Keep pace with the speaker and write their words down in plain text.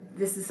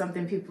this is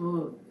something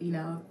people,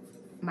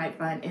 might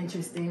find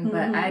interesting,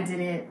 but I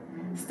didn't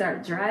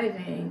start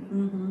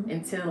driving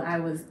until I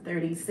was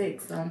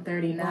 36. So I'm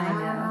 39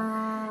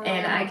 now.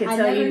 And I can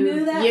tell you,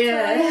 knew that,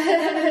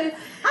 and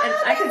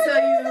I can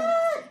tell you,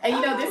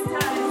 and this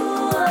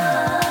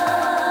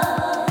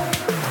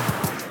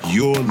time.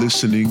 You're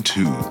listening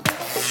to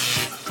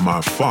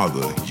My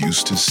Father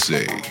Used to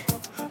Say,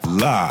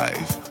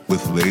 live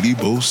with Lady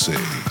Bose.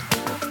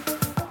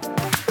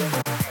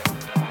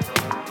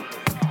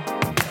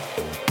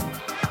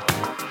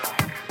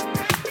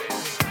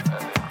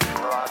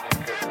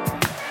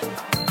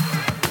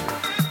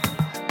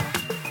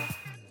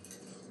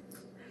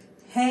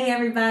 Hey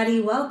everybody,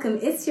 welcome.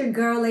 It's your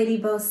girl Lady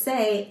Bose,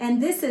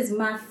 and this is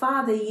My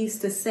Father Used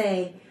to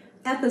Say,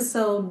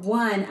 episode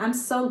 1. I'm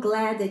so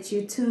glad that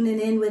you're tuning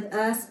in with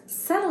us.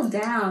 Settle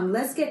down.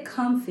 Let's get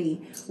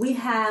comfy. We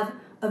have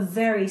a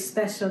very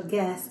special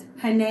guest.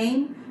 Her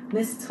name,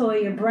 Miss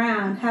Toya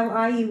Brown. How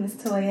are you, Miss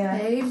Toya?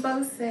 Hey,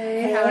 Bose.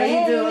 Hey. How are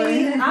you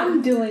doing?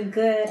 I'm doing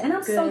good. And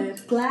I'm so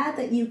Good. glad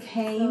that you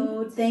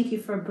came. Thank you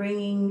for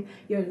bringing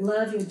your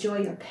love, your joy,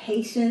 your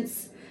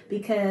patience.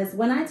 Because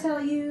when I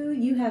tell you,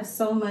 you have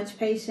so much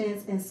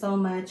patience and so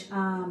much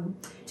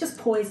just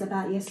poise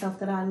about yourself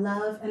that I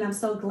love. And I'm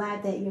so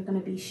glad that you're going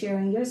to be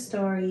sharing your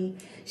story,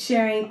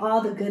 sharing all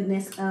the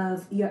goodness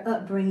of your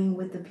upbringing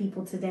with the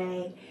people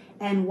today,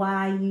 and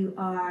why you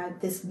are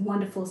this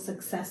wonderful,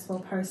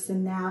 successful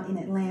person now in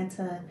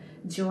Atlanta,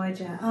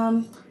 Georgia.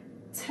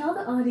 Tell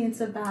the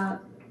audience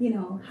about,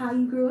 how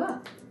you grew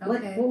up.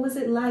 Okay. What was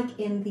it like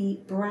in the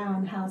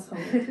Brown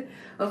household?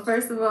 Well,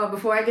 first of all,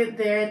 before I get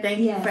there, thank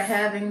you for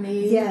having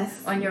me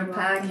on your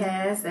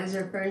podcast as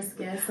your first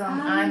guest. So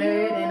I'm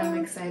honored and I'm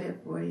excited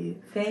for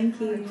you. Thank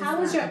you. How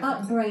was your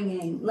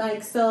upbringing?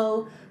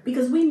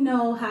 Because we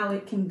know how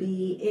it can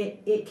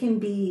be. It can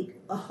be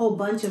a whole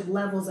bunch of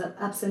levels of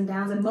ups and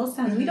downs, and most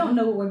times we don't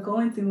know what we're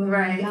going through when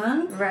we're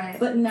young. Right.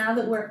 But now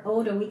that we're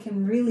older, we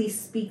can really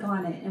speak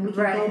on it, and we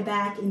can go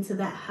back into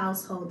that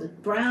household, the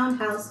Brown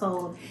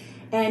household,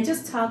 and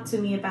just talk to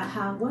me about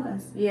how it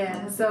was.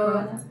 Yeah.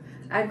 So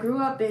I grew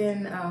up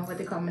in what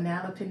they call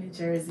Manalapan, New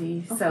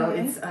Jersey. Okay. So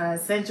it's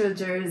central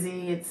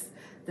Jersey. It's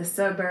the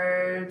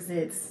suburbs.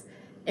 It's,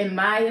 in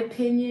my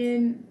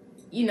opinion,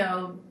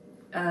 the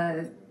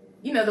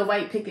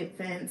white picket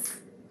fence.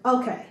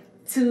 Okay.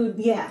 Two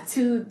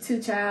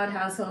child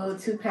household,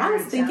 two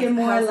parents.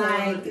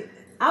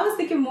 I was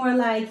thinking more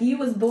like you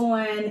was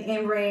born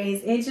and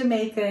raised in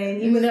Jamaica,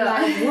 and you was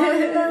like,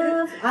 what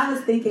love? I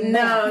was thinking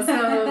no. So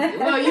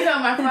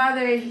my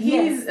father,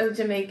 he's of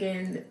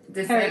Jamaican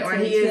descent, or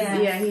he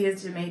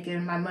is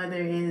Jamaican. My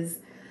mother is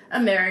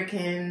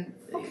American.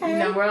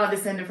 Okay. We're all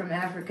descended from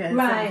Africa at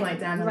some point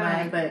down the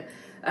line, but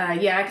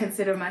I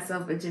consider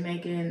myself a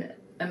Jamaican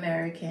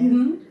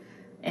American,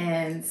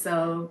 and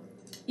so.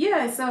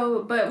 Yeah,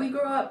 but we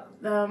grew up,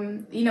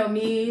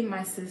 me,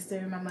 my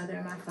sister, my mother,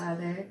 and my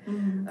father.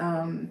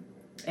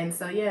 And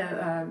so,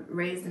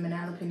 raised in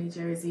Manalapan, New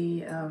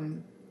Jersey.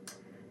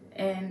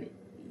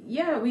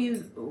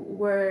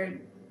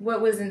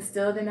 What was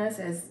instilled in us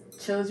as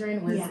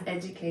children was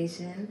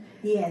education.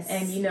 Yes.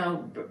 And,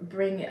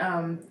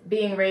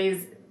 being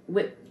raised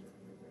with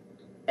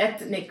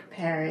ethnic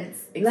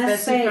parents,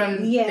 especially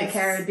from the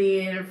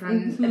Caribbean,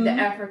 from the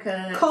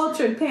Africa.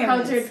 Cultured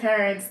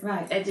parents.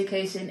 Right.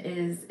 Education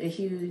is a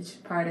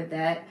huge part of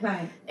that.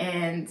 Right.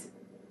 And,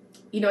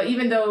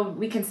 even though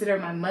we consider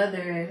my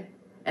mother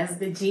as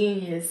the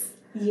genius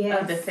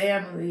of the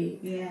family,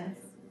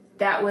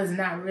 that was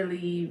not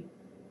really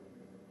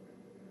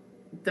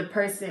the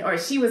person, or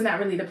she was not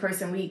really the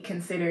person we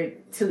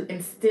considered to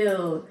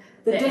instill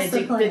the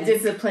discipline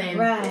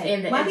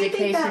in the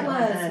education.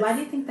 Why do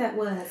you think that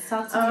was?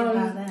 Talk to me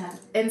about that.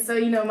 And so,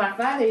 my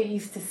father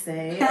used to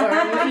say,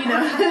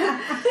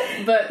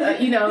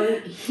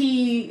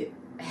 he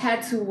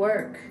had to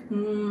work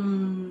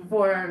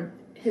for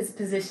his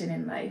position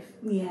in life.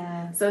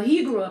 Yeah. So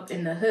he grew up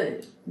in the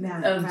hood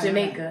of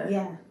Jamaica.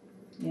 Right.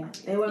 Yeah.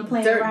 They weren't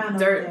playing around over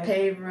there. Dirt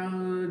paved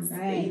roads,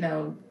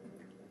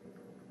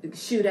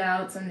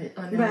 shootouts in the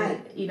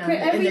in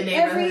the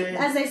neighborhood.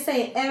 As they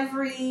say,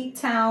 every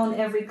town,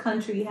 every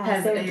country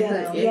has their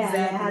ghetto.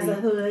 Exactly. Has a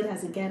hood,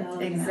 has a ghetto.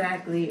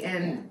 Exactly.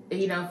 And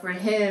for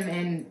him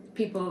and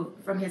people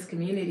from his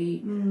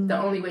community, the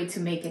only way to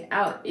make it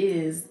out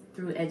is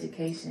through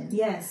education.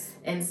 Yes.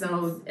 And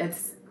so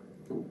it's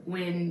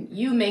when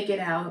you make it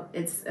out,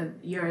 that's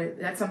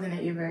something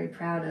that you're very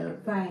proud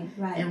of. Right.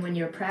 And when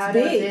you're proud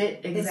of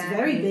it, it's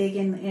very big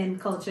in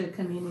cultured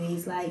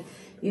communities.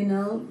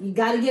 You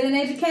got to get an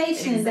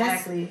education.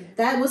 Exactly.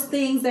 That was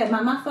things that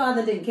my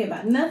father didn't care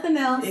about. Nothing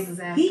else.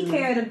 Exactly. He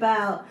cared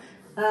about,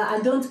 I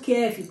don't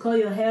care if you call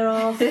your hair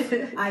off.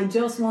 I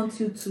just want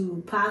you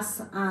to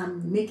pass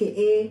and make an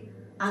A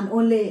and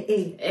only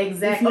A.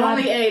 Exactly.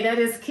 Only A. That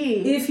is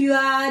key. If you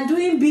are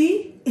doing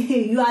B,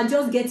 you are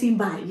just getting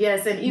by.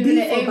 Yes, and even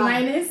an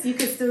A-, you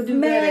can still do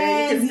better.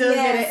 You can still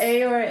get an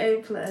A or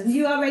an A+.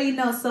 You already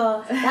know.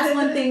 So that's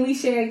one thing we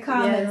share in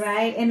common,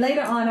 right? And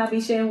later on, I'll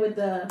be sharing with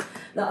the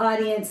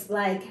audience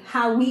like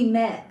how we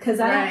met, because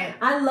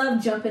I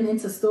love jumping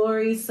into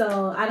stories.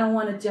 So I don't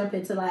want to jump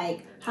into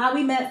like how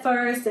we met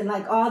first and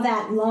like all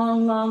that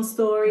long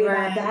story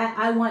about that.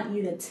 I want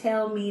you to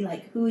tell me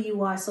like who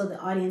you are so the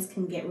audience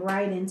can get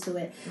right into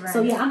it. Right.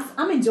 So yeah,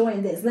 I'm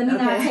enjoying this. Let me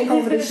not take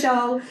over the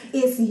show.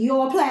 It's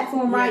your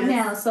platform right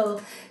now. So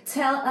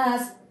tell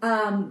us,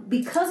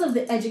 because of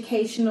the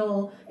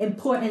educational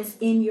importance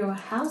in your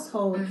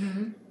household,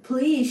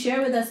 please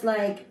share with us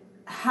like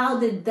how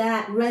did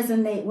that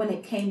resonate when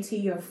it came to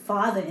your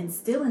father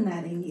instilling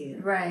that in you?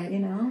 Right. You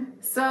know?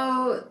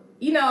 So,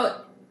 you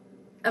know,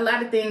 a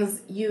lot of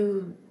things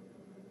you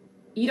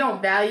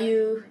don't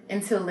value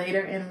until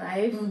later in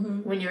life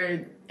when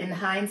you're in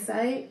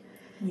hindsight.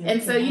 Yeah,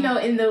 and so, you know,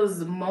 in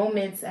those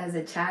moments as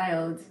a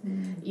child,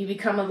 you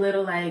become a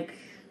little like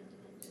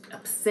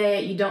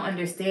upset. You don't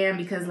understand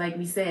because, like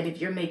we said, if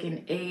you're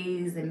making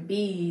A's and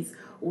B's,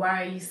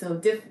 why are you so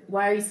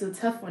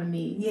tough on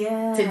me?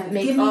 Yeah, to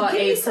make all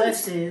A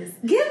pluses.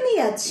 Give me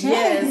a chance.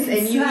 Yes,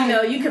 and you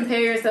know you compare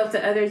yourself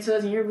to other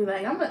children. You'll be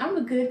like, I'm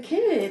a good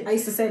kid. I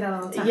used to say that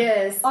all the time.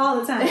 Yes,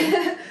 all the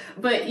time.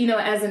 But you know,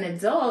 as an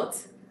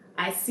adult,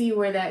 I see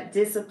where that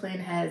discipline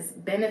has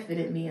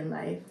benefited me in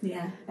life.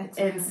 Yeah,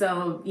 and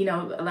so you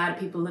know, a lot of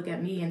people look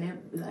at me and they're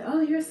like,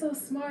 "Oh, you're so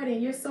smart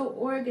and you're so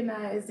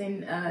organized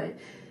and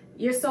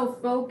you're so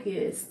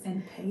focused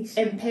and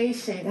patient."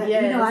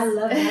 Yes. You know, I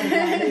love that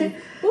about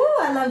you. Ooh,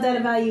 I love that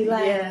about you.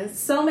 Like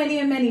so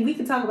many. We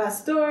could talk about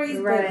stories,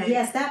 but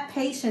yes, that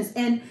patience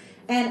and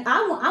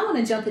I want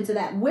to jump into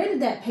that. Where did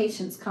that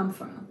patience come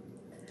from?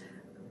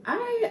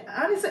 I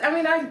honestly,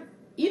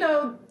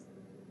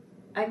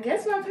 I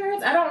guess my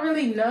parents. I don't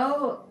really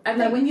know.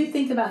 Like when you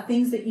think about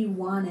things that you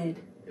wanted.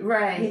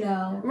 Right. You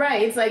know.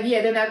 Right. It's like,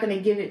 they're not going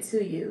to give it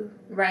to you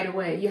right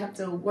away. You have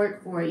to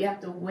work for it. You have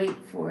to wait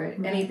for it.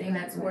 Right. Anything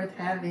that's worth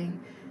having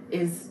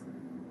is,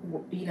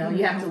 you know,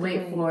 you have to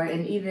wait for it.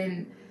 And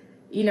even,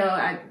 you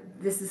know,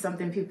 this is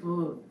something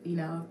people, you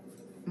know,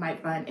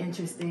 might find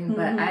interesting,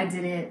 but I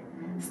didn't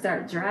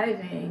start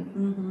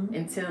driving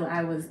until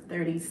I was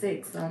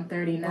 36. So I'm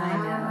 39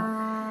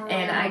 now.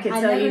 And I can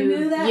tell you.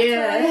 Knew that,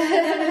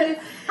 and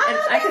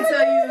I can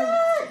tell you.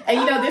 And,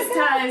 you know, this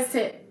ties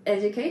to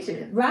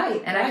education,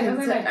 right? And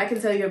I can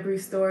tell you a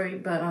brief story,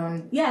 but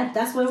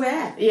that's where we're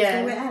at.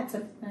 Yeah, that's where we're at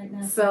right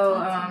now. So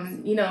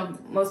you know,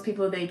 most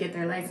people they get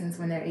their license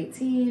when they're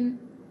 18,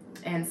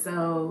 and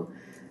so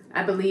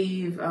I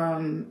believe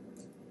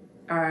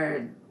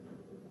I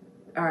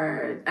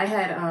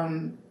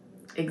had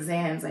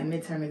exams, like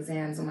midterm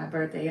exams on my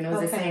birthday, and it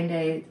was the same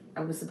day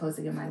I was supposed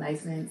to get my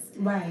license,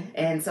 right?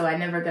 And so I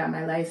never got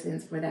my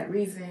license for that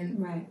reason,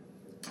 right?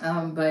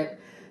 But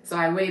so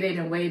I waited,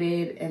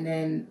 and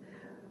then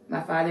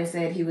my father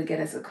said he would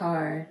get us a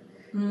car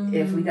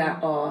if we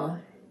got all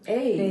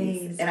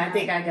A's. And I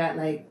think I got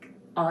like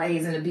all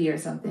A's and a B or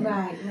something.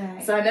 Right.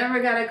 So I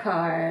never got a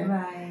car.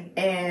 Right.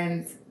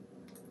 And,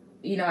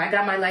 you know, I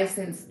got my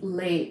license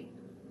late,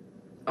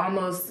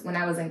 almost when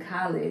I was in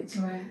college.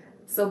 Right.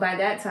 So by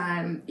that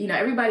time, you know,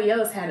 everybody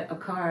else had a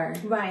car.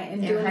 Right,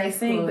 and doing high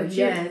school. But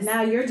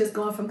now you're just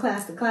going from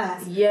class to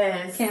class.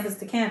 Yes. Campus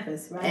to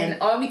campus, right?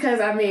 And all because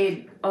I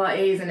made all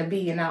A's and a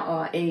B and not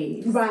all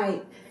A's.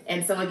 Right.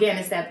 And so again,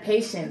 it's that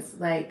patience.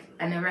 Like,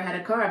 I never had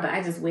a car, but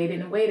I just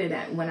waited. And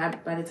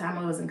by the time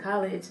I was in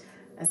college,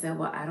 I said,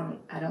 well, I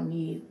don't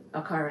need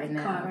a car right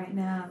now. Right.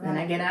 And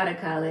I get out of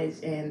college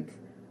and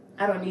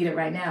I don't need it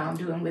right now. I'm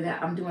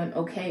doing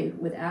okay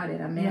without it.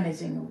 I'm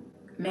managing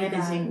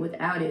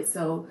without it.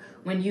 So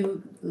when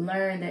you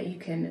learn that you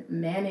can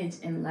manage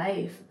in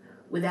life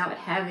without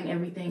having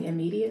everything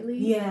immediately,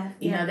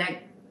 you know,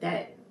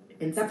 that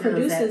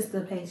produces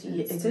the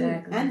patience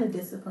too, and the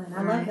discipline.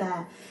 I love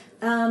that.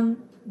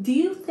 Do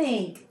you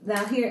think,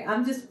 now here,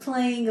 I'm just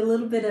playing a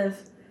little bit of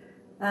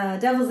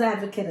devil's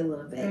advocate a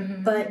little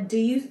bit, but do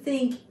you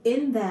think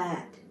in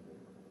that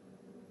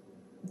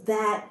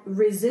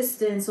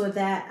resistance, or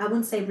that, I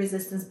wouldn't say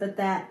resistance, but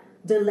that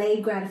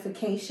delayed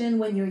gratification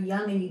when you're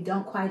young and you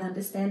don't quite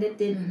understand it,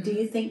 do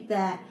you think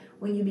that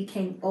when you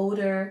became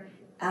older,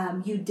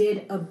 you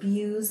did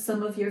abuse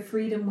some of your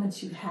freedom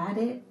once you had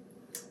it?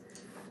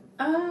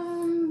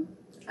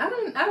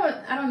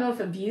 I don't know if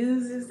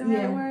abuse is the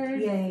right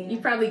word. Yeah. You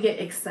probably get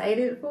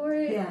excited for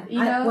it. Yeah. You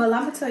know? Well,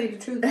 I'm gonna tell you the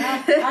truth.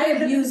 I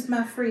abused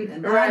my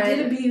freedom. Right. I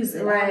did abuse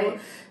it. Right.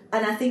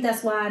 And I think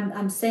that's why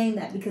I'm saying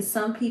that, because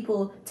some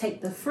people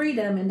take the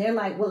freedom and they're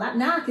like, well,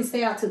 now I can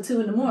stay out till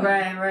 2 a.m.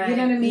 Right. You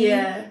know what I mean?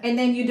 Yeah. And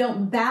then you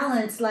don't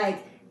balance,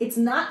 like, it's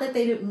not that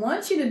they didn't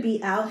want you to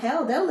be out.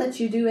 Hell, they'll let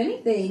you do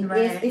anything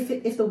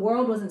if the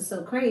world wasn't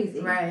so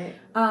crazy. Right.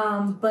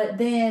 But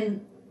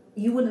then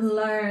you wouldn't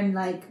learn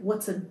like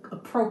what's an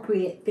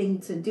appropriate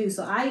thing to do.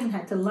 So I even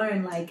had to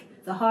learn like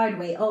the hard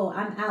way. Oh,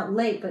 I'm out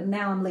late, but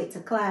now I'm late to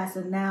class,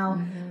 and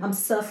now I'm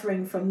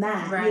suffering from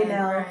that, you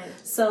know. Right.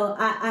 So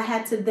I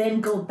had to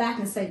then go back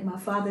and say, my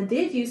father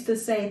did used to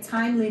say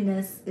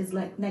timeliness is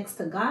like next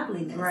to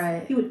godliness.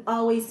 Right. He would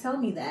always tell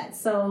me that.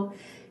 So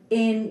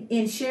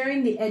in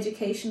sharing the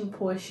education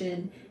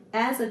portion,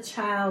 as a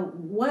child,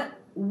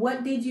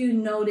 what did you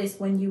notice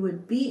when you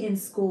would be in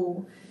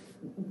school?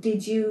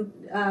 Did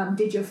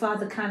your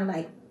father kind of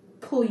like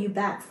pull you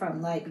back from,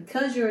 like,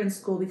 because you're in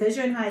school, because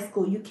you're in high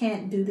school, you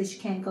can't do this, you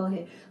can't go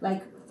here?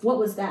 Like, what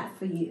was that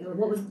for you? Or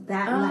what was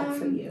that like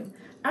for you?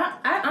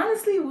 I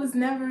honestly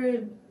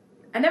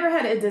I never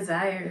had a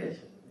desire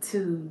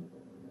to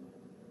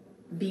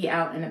be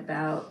out and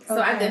about. So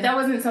that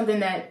wasn't something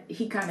that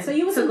he kind of So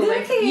you was took a good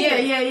away.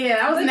 kid.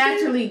 Yeah. I was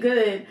naturally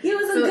good. You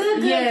was a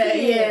good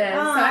kid. Yeah.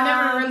 Aww. So I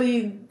never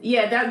really,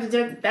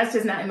 that's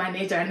just not in my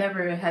nature. I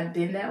never have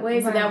been that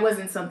way. So that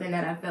wasn't something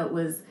that I felt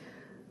was,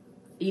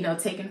 you know,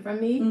 taken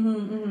from me.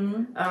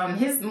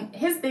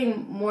 His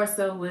thing more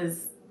so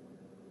was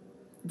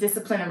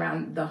discipline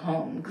around the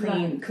home.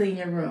 Clean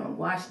your room,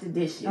 wash the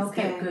dishes,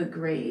 get good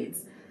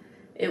grades.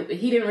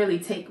 He didn't really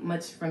take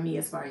much from me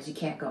as far as you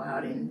can't go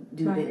out and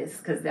do this,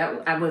 because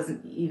that I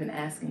wasn't even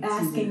asking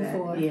to do that.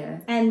 For. Yeah.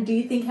 And do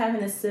you think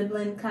having a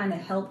sibling kind of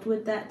helped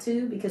with that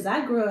too? Because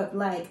I grew up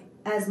like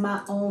as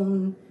my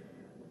own.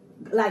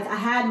 Like, I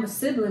had a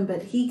sibling,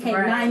 but he came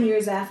 9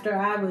 years after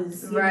I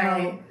was, you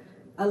know,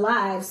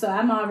 alive. So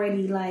I'm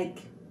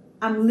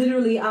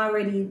literally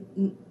already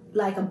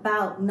like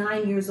about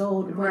 9 years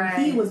old when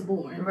he was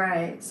born.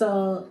 Right.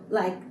 So,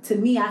 like, to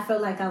me, I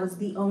felt like I was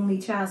the only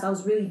child. So I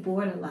was really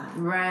bored a lot.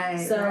 Right.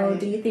 So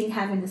do you think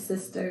having a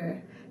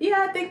sister?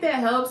 Yeah, I think that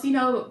helps. You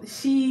know,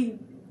 she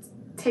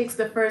takes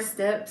the first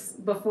steps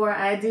before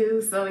I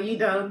do. So, you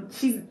know,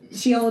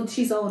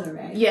 she's older,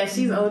 right? Yeah,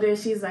 she's older.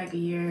 She's like a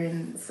year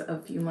and a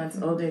few months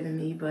older than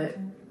me. But,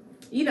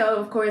 you know,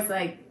 of course,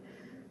 like,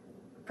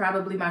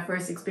 probably my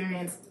first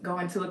experience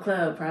going to a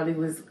club probably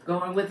was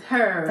going with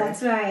her.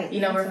 That's right.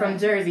 You know, we're from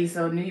Jersey,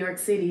 so New York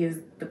City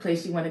is the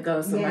place you want to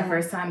go. So my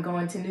first time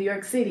going to New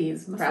York City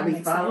is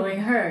probably following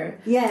her.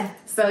 Yeah.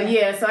 So,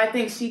 so I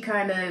think she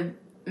kind of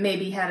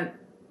maybe had,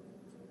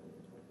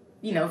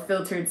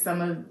 filtered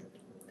some of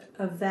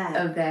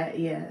that,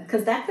 yeah.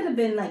 Because that could have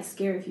been, like,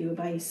 scary if you were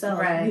by yourself.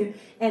 Right.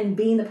 And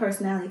being the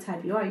personality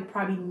type you are, you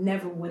probably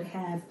never would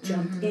have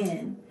jumped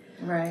in.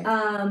 Right.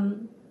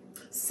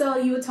 So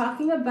you were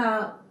talking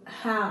about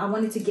how, I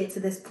wanted to get to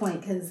this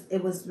point because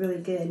it was really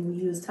good, and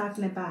you was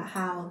talking about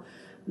how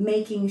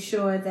making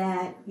sure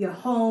that your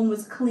home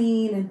was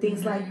clean and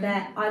things like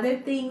that. Are there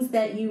things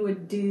that you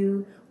would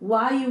do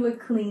while you were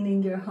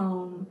cleaning your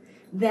home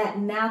that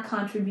now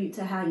contribute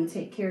to how you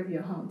take care of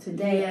your home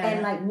today? Yeah.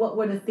 And, like, what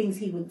were the things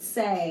he would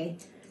say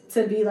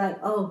to be like,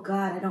 oh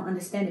God, I don't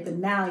understand it, but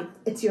now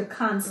it's your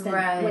constant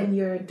when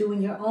you're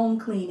doing your own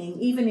cleaning,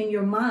 even in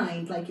your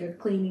mind, like you're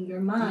cleaning your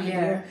mind,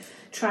 you're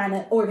trying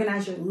to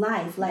organize your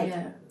life. Like,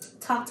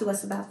 talk to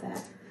us about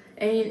that.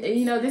 And,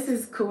 this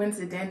is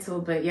coincidental,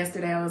 but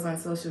yesterday I was on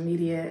social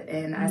media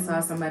and I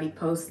saw somebody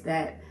post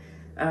that,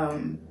 I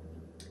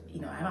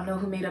don't know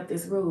who made up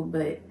this rule,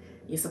 but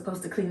you're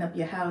supposed to clean up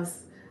your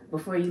house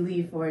before you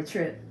leave for a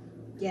trip.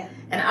 Yeah.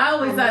 And I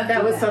always thought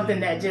that was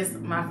something that just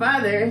my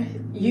father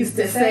used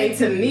to say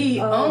to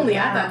me only.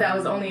 I thought that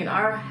was only in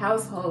our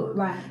household.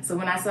 Right. So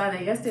when I saw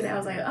that yesterday, I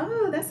was like,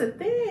 oh, that's a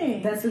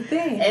thing. That's a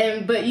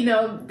thing. But,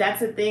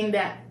 that's a thing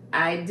that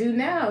I do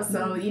now.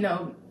 So,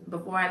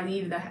 before I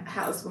leave the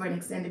house for an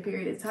extended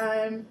period of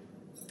time,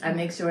 I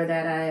make sure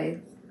that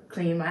I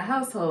clean my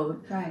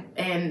household. Right.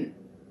 And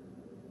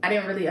I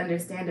didn't really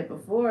understand it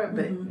before,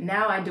 but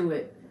now I do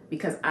it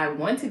because I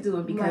want to do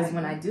it, because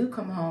when I do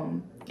come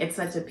home, it's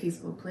such a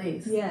peaceful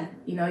place. Yeah.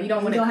 You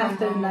don't want to come home. You don't have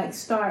to, like,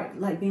 start,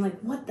 like, being like,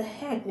 what the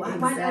heck? Why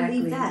did I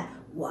leave that?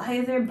 Why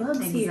are there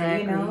bugs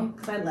here?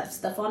 Because I left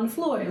stuff on the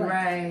floor. Like,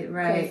 right.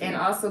 Crazy. And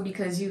also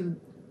because you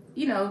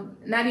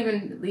not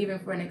even leaving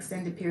for an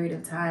extended period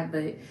of time,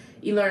 but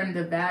you learn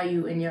the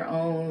value in your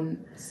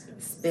own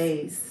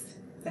space.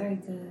 Very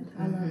good.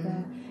 I love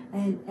that.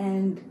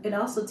 And it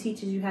also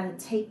teaches you how to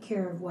take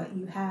care of what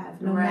you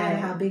have, no matter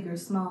how big or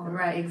small.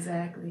 Right,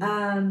 exactly.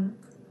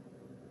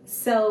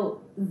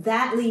 So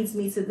that leads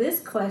me to this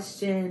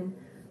question.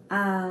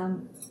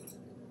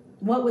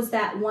 What was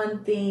that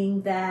one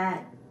thing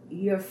that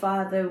your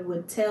father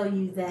would tell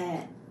you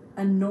that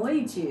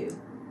annoyed you,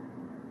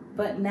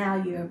 but now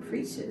you're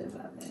appreciative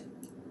of it?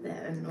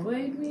 That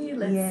annoyed me?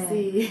 Let's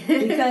see.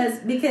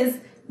 because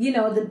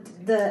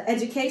the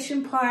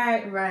education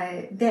part,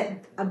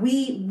 that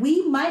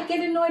we might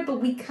get annoyed,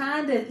 but we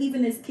kind of,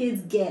 even as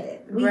kids, get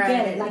it. We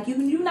get it. Like, you're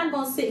not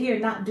going to sit here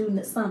and not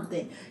do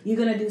something. You're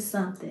going to do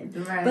something.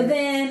 Right. But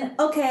then,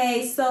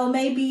 okay, so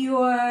maybe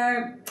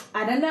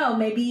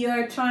maybe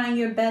you're trying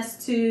your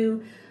best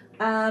to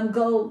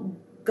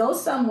go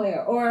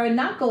somewhere or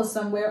not go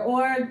somewhere,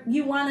 or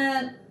you want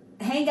to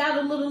hang out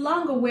a little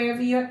longer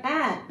wherever you're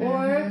at,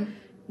 or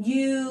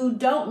you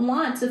don't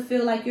want to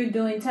feel like you're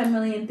doing 10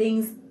 million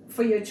things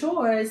for your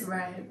chores.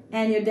 Right.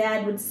 And your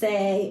dad would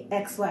say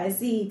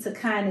XYZ to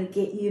kind of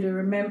get you to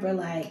remember,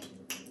 like,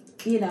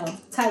 you know,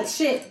 tight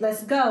shit,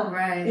 let's go.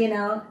 Right. You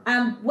know,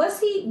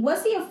 was he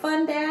a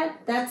fun dad?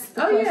 That's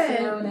the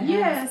question I want to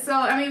ask. So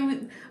I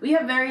mean, we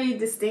have very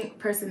distinct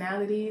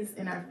personalities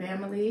in our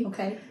family.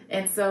 Okay.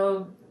 And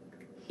so,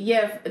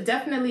 yeah,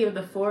 definitely of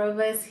the four of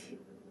us,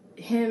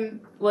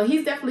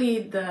 he's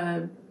definitely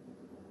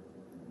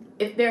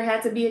if there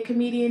had to be a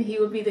comedian, he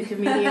would be the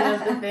comedian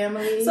of the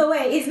family. So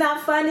wait, it's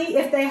not funny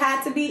if there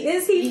had to be.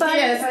 Is he funny?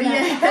 Yes, or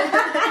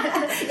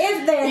not?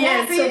 If there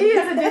had to he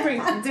has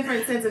a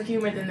different sense of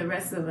humor than the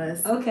rest of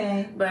us.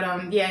 Okay. But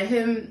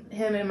him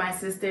and my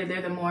sister,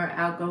 they're the more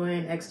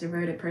outgoing,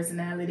 extroverted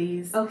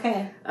personalities.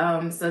 Okay.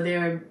 So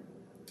they're,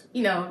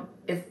 you know,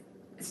 if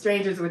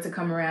strangers were to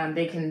come around,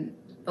 they can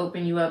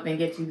open you up and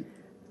get you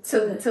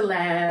to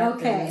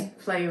laugh and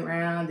play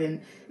around.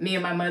 And me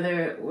and my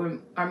mother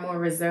are more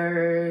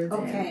reserved.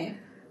 Okay.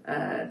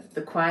 And,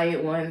 the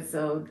quiet ones.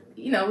 So,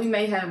 you know, we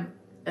may have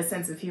a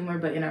sense of humor,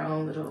 but in our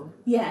own little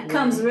way.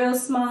 Comes real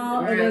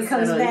small and then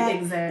comes back.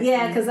 Exactly.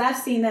 Yeah, because I've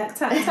seen that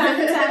time and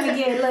time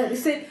again. Look,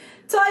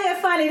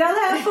 Toya funny, don't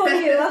let her fool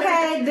you,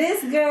 okay?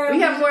 This girl.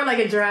 We have more like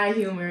a dry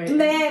humor.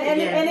 Man,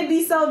 and it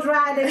be so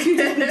dry that you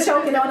just be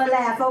choking on a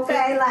laugh,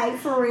 okay? Like,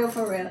 for real.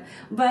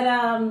 But,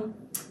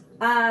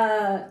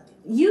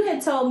 you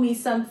had told me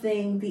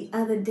something the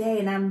other day,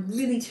 and I'm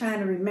really trying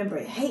to remember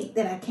it. Hate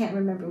that I can't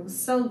remember. It was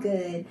so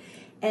good.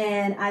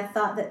 And I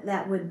thought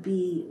that would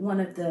be one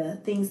of the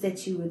things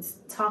that you would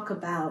talk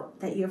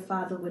about, that your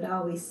father would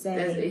always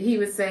say. He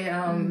would say,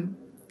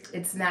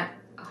 it's not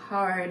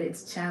hard,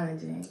 it's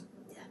challenging.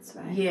 That's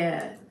right.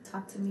 Yeah.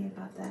 Talk to me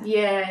about that.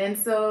 Yeah, and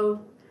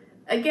so,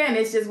 again,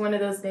 it's just one of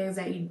those things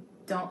that you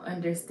don't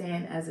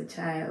understand as a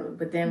child.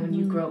 But then when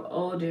you grow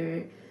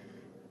older,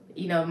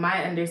 you know,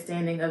 my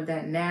understanding of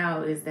that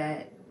now is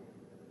that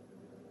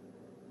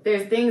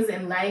there's things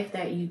in life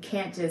that you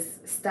can't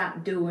just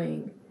stop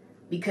doing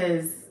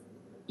because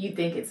you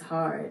think it's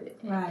hard.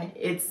 Right.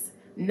 It's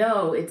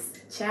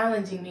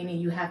challenging, meaning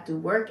you have to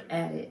work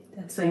at it.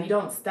 That's so right. You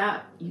don't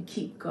stop, you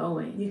keep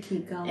going. You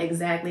keep going.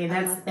 Exactly.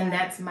 And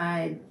that's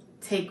my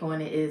take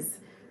on it is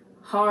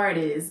hard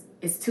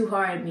it's too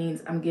hard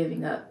means I'm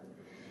giving up.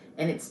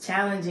 And it's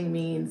challenging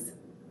means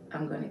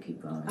I'm going to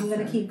keep going. I'm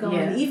going to keep going.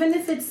 Yeah. Even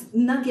if it's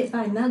nugget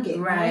by nugget,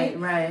 right?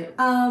 Right.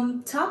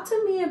 Talk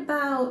to me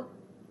about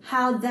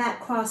how that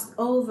crossed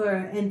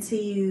over into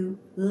you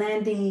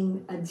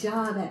landing a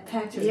job at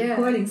Patrick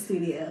Recording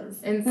Studios.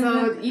 And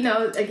so, you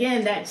know,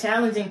 again, that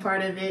challenging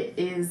part of it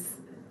is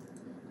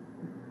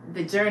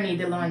the journey,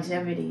 the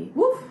longevity.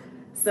 Woo.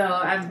 So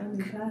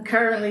I'm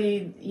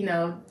currently, you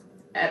know,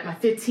 at my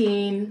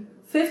 15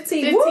 year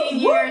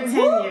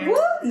tenure.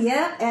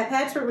 Yeah, at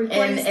Patrick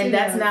Recording Studios. And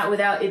that's not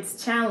without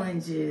its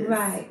challenges.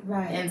 Right.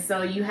 And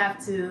so you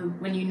have to,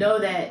 when you know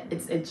that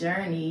it's a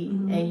journey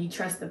and you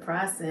trust the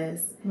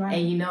process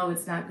and you know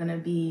it's not going to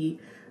be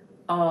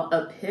all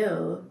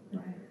uphill,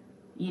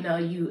 you know,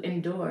 you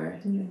endure.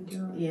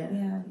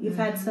 Yeah. You've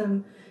had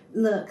some...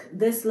 Look,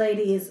 this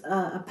lady is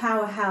a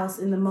powerhouse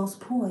in the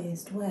most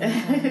poised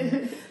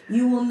way.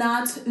 You will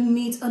not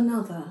meet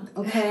another,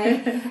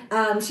 okay?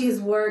 She has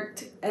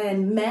worked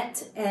and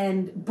met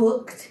and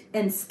booked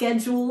and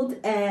scheduled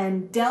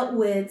and dealt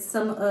with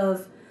some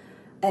of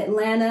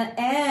Atlanta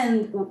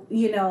and,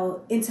 you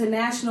know,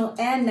 international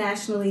and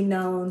nationally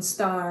known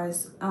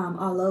stars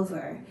all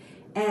over.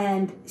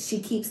 And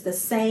she keeps the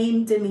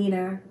same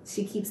demeanor.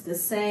 She keeps the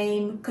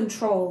same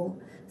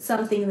control.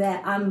 Something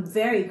that I'm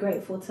very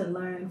grateful to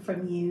learn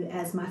from you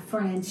as my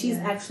friend. She's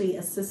actually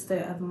a sister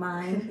of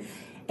mine.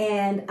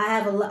 And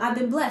I've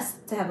been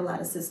blessed to have a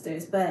lot of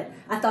sisters, but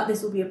I thought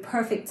this would be a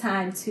perfect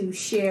time to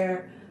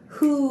share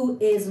who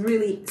is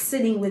really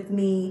sitting with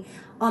me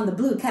on the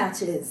blue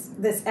couches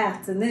this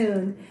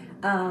afternoon,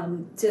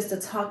 just to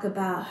talk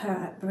about her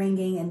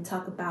upbringing and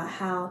talk about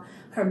how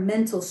her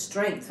mental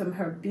strength from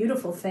her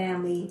beautiful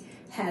family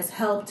has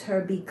helped her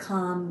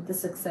become the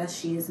success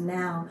she is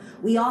now.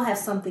 We all have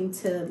something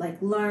to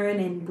learn,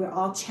 and we're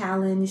all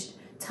challenged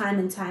time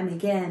and time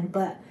again,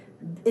 but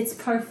it's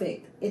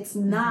perfect. It's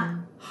not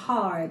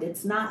hard.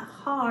 It's not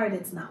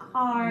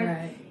hard.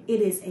 Right.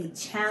 It is a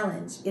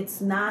challenge.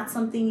 It's not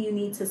something you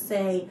need to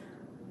say,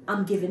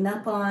 I'm giving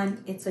up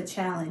on. It's a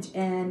challenge.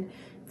 And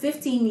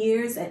 15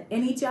 years at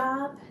any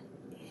job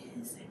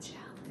is a challenge.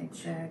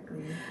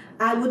 Exactly.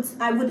 I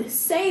would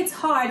say it's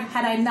hard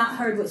had I not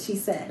heard what she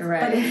said.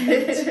 Right. But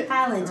it's a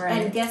challenge.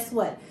 And guess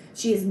what?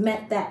 She has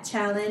met that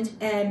challenge,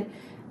 and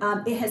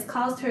it has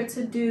caused her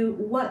to do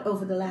what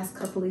over the last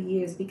couple of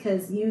years,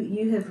 because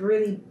you have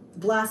really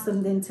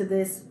blossomed into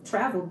this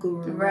travel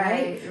guru,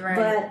 right?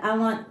 But I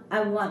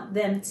want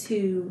them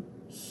to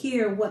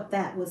hear what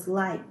that was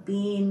like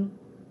being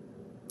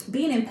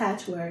in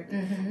Patchwork.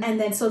 And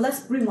then, so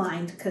let's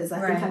rewind, because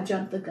I think I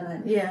jumped the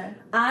gun. Yeah.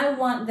 I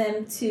want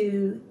them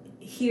to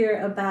hear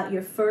about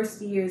your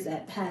first years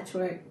at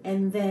Patchwork,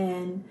 and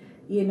then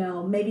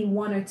maybe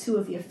one or two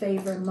of your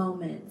favorite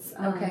moments.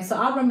 Okay. So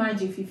I'll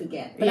remind you if you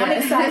forget. But I'm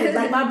excited.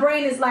 Like my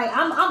brain is like,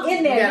 I'm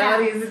in there now.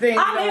 All these things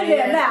I'm in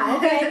there now.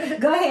 Okay.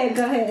 Go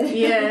ahead.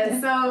 Yeah.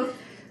 So,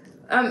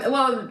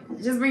 well,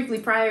 just briefly,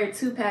 prior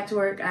to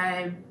Patchwork,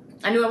 I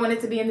knew I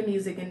wanted to be in the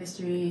music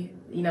industry.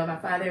 My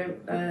father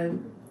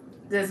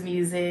does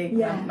music.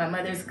 Yeah. My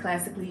mother's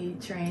classically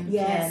trained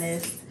Yes.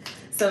 pianist.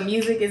 So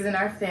music is in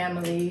our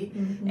family,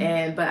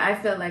 Mm-hmm. but I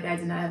felt like I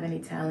did not have any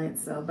talent.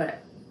 So,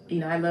 but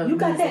I love. You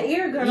got music. that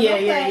ear, girl. Yeah,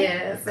 okay.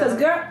 yeah. Because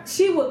girl,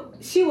 she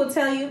will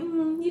tell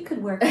you, you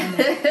could work on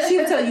that. She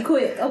will tell you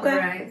quick. Okay.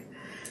 Right.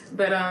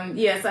 But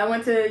so I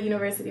went to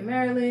University of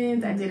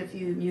Maryland. I did a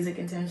few music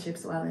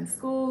internships while in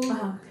school,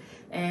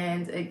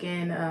 and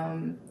again,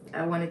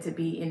 I wanted to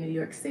be in New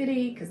York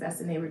City because that's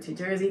the neighbor to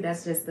Jersey.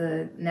 That's just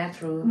the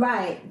natural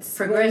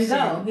progression. Where you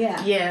go.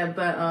 Yeah.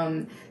 But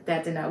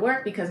that did not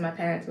work because my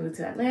parents moved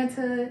to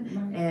Atlanta,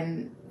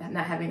 and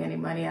not having any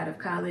money out of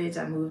college,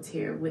 I moved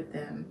here with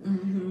them.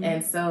 Mm-hmm.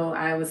 And so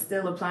I was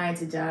still applying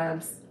to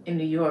jobs in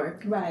New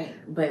York. Right.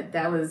 But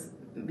that was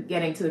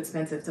getting too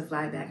expensive to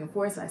fly back and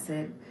forth. So I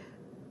said,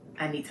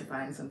 I need to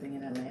find something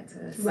in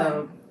Atlanta.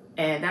 So,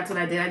 and that's what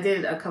I did. I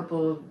did a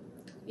couple,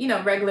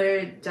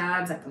 regular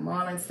jobs at the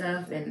mall and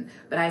stuff.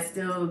 But I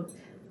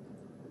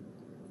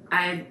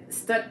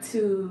stuck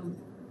to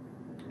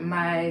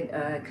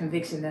my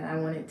conviction that I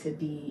wanted to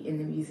be in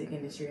the music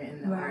industry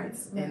and the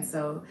arts. Right. And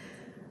so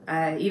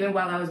even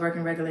while I was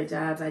working regular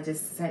jobs, I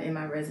just sent in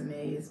my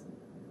resumes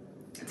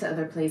to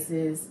other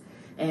places.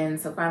 And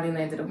so finally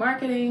landed a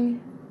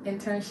marketing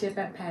internship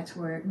at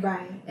Patchwork.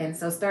 Right. And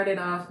so started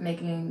off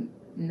making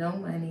no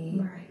money.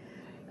 Right.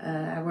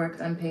 I worked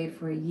unpaid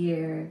for a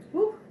year.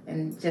 Woo.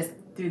 And just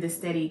through the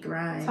steady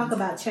grind. Talk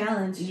about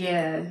challenge.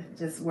 Yeah,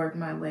 just worked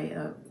my way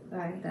up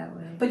that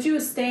way. But you were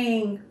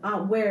staying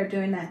where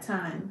during that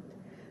time?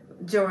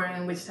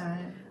 During which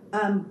time?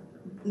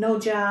 No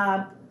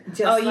job.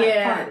 Just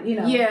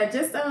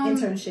just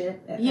internship.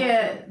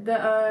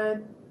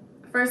 The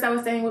first I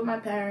was staying with my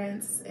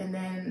parents, and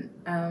then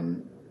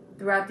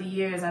throughout the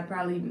years I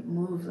probably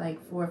moved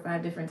like 4 or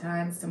 5 different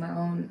times to my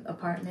own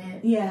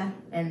apartment. Yeah.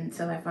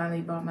 Until I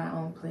finally bought my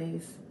own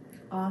place.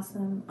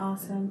 Awesome.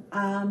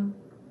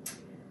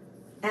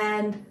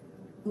 And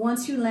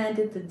once you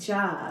landed the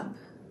job,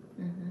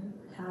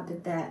 how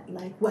did that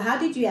how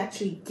did you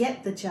actually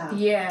get the job?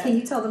 Yeah. Can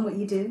you tell them what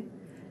you do?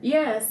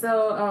 Yeah.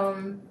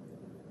 So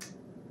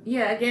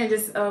again,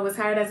 just was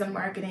hired as a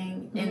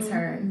marketing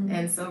intern,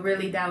 and so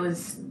really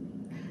that's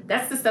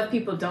the stuff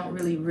people don't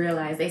really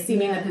realize. They see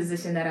me in the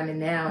position that I'm in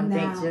now and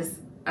think just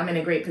I'm in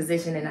a great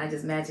position and I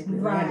just magically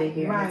landed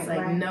here. And it's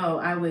like no,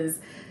 I was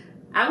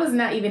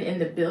not even in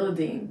the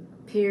building.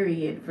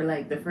 Period for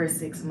like the first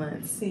 6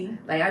 months. See.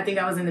 Like I think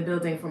I was in the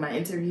building for my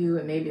interview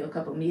and maybe a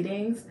couple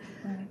meetings.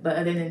 Right. But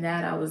other than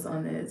that, I was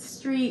on the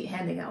street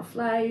handing out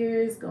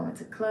flyers, going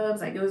to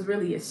clubs. Like it was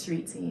really a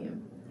street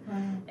team.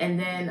 Wow. And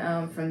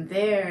then from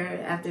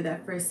there, after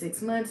that first 6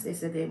 months, they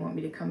said they want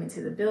me to come into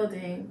the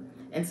building.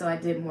 And so I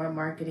did more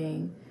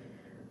marketing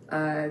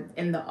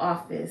in the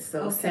office.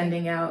 So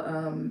sending out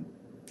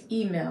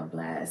email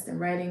blasts and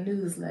writing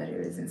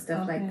newsletters and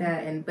stuff like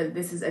that. But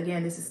this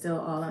is still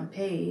all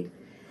unpaid.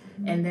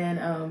 And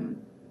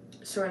then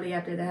shortly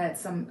after that,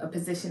 a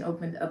position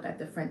opened up at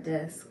the front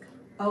desk.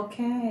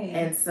 Okay.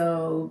 And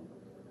so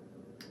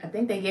I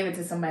think they gave it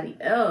to somebody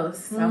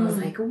else. I was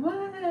like,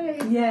 why?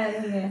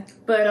 Yeah.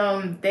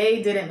 But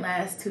they didn't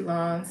last too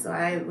long, so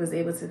I was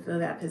able to fill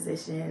that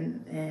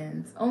position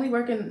and only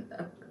working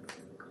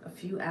a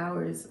few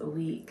hours a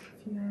week.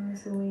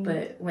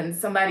 But when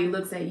somebody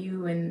looks at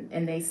you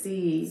and they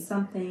see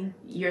something,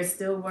 you're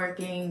still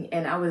working,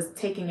 and I was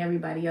taking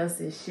everybody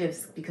else's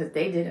shifts because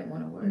they didn't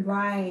want to work.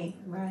 Right.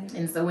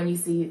 And so when you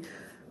see,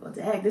 well,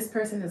 dang, this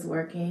person is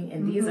working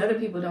and these other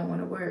people don't want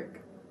to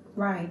work.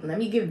 Right. Let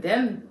me give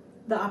them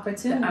the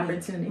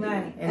opportunity.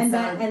 Right.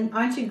 And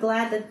aren't you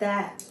glad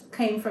that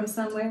came from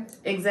somewhere?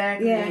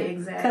 Exactly. Yeah.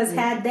 Exactly. Because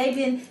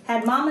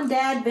had mom and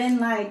dad been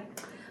like,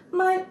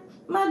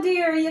 my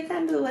dear, you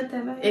can do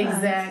whatever.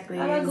 Exactly.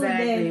 Have a good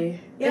day.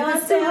 If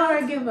it's too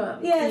hard, give up.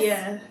 Yes.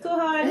 Yeah. Too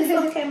hard. It's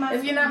okay, my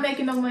If you're not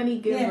making no money,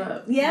 give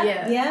up.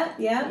 Yeah.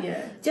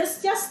 Just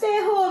stay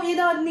home. You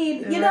don't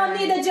need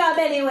a job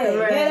anyway.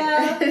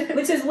 Right. You know?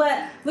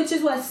 which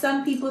is what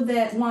some people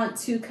that want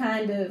to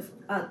kind of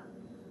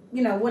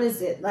what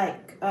is it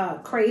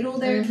cradle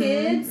their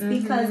kids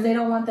because they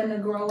don't want them to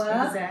grow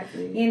up.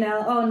 Exactly.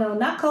 Oh no,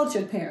 not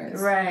cultured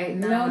parents. Right.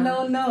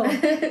 No.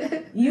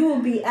 You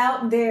will be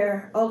out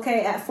there,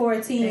 at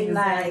 14,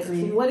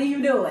 exactly. like, what are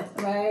you doing?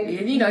 Right.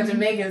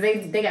 Jamaicans,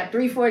 they got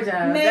 3-4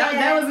 jobs.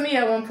 That was me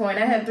at one point.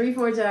 I had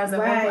 3-4 jobs.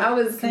 I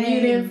was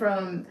commuting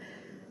from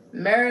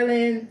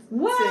Maryland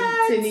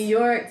to New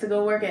York to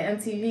go work at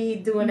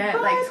MTV, doing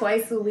that like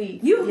twice a week.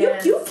 You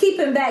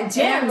keeping back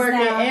gems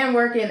and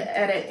working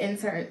at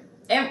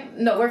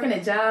an working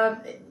a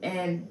job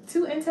and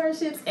 2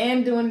 internships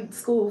and doing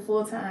school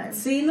full time.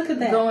 See, look at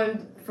that.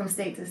 Going from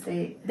state to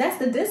state. That's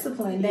the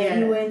discipline that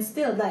you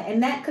instilled, like,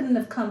 and that couldn't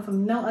have come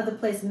from no other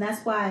place. And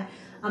that's why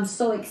I'm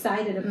so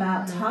excited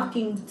about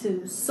talking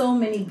to so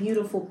many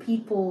beautiful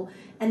people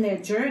and their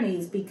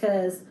journeys,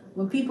 because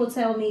when people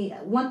tell me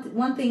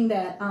one thing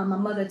that my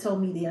mother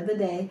told me the other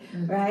day,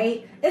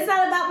 right? It's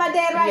not about my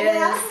dad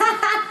now.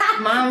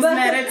 Mom's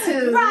matter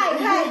too.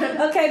 Right.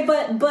 Okay,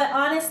 but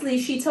honestly,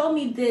 she told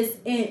me this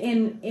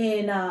in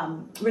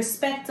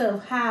respect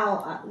of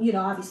how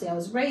obviously I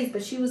was raised,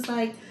 but she was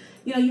like,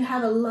 you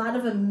have a lot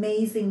of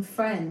amazing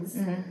friends.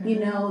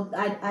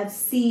 I've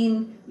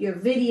seen your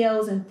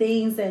videos and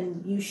things,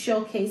 and you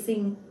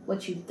showcasing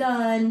what you've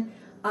done.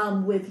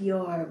 With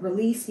your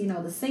release,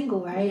 the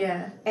single, right?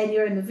 Yeah. And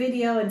you're in the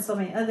video and so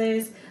many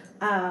others.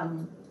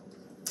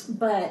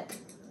 But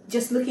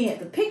just looking at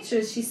the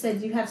pictures, she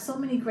said, you have so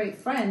many great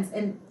friends.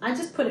 And I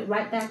just put it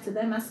right back to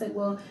them. I said,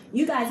 well,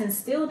 you guys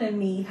instilled in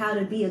me how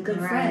to be a good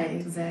friend.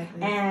 Right,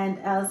 exactly. And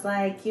I was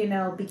like,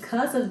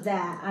 because of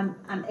that,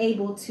 I'm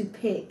able to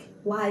pick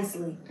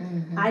wisely.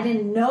 I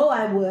didn't know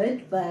I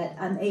would, but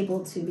I'm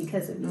able to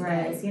because of you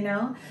guys,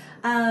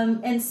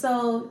 And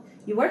so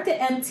you worked at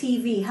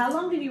MTV. How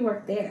long did you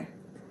work there?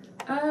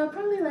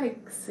 Probably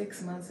like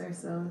 6 months or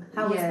so.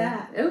 How was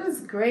that? It was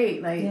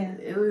great.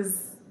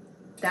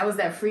 That was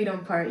that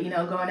freedom part,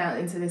 going out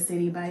into the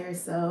city by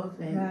yourself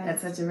and at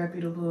such a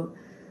reputable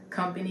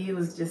company. It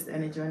was just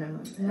an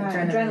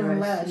adrenaline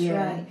rush.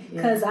 Right.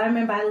 Because I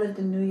remember I lived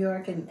in New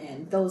York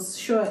and those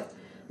short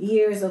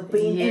years of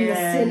being in the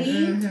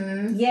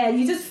city. Yeah,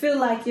 you just feel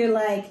like you're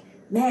like,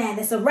 man,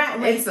 it's a rat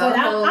race, but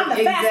I'm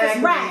the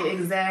fastest rat.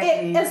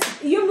 Exactly.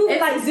 You're moving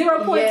like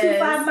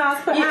 0.25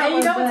 miles per hour.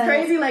 And what's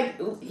crazy? Like,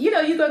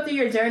 you go through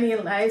your journey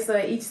in life, so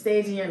at each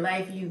stage in your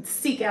life, you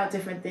seek out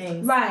different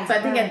things. Right. So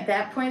I think at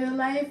that point in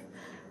life,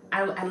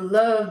 I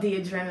loved the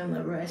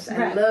adrenaline rush.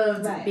 I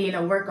loved being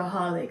a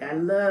workaholic.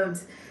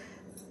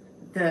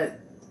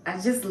 I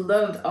just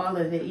loved all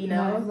of it,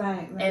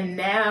 Right. And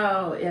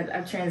now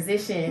I've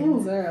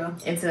transitioned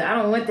into, I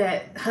don't want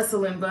that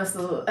hustle and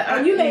bustle.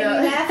 And you make me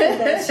laugh at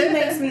that. She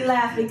makes me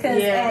laugh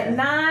because at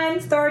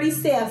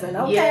 9:37,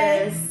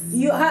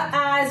 her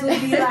eyes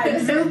would be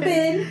like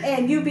drooping,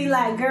 and you'd be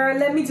like, "Girl,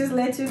 let me just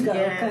let you go,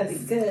 cause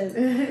it's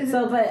good."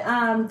 So, but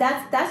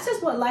that's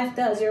just what life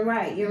does. You're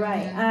right.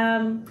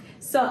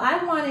 So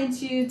I wanted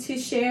you to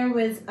share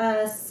with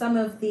us some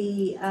of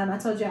the. I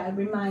told you I'd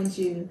remind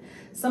you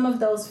some of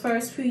those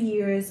first few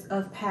years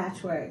of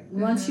Patchwork.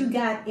 Once you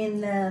got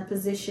in the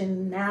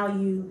position, now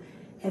you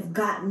have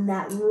gotten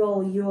that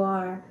role. You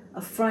are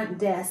a front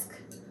desk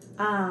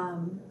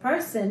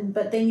person,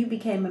 but then you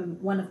became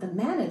one of the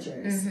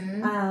managers.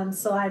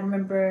 So I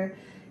remember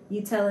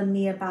you telling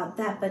me about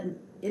that, but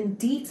in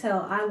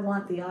detail, I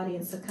want the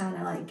audience to kind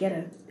of like get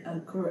a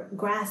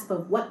grasp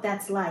of what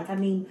that's like. I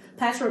mean,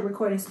 Patchwork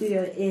Recording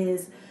Studio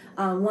is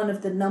one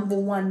of the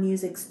 #1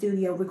 music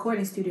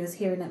recording studios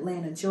here in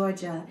Atlanta,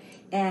 Georgia,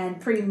 and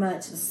pretty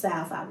much the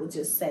South, I would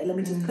just say. Let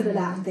me just put it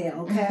out there,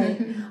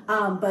 okay?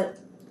 But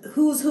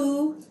who's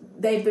who?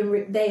 They've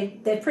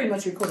pretty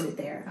much recorded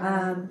there.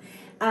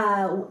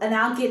 And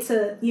I'll get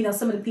to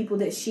some of the people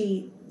that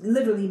she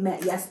literally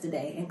met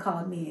yesterday and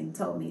called me and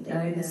told me they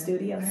were in the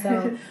studio.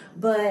 So,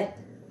 but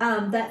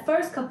that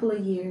first couple of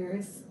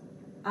years,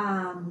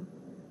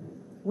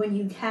 when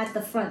you had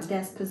the front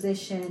desk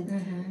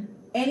position,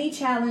 any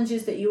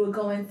challenges that you were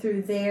going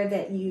through there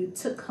that you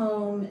took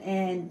home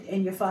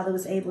and your father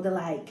was able to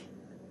like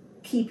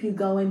keep you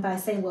going by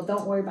saying, well,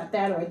 don't worry about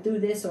that, or do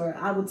this, or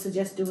I would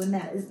suggest doing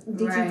that.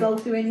 Did you go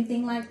through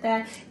anything like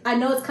that? I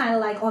know it's kind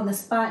of like on the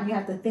spot and you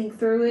have to think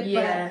through it,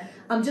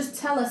 but just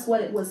tell us what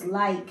it was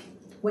like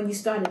when you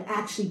started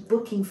actually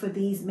booking for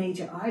these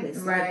major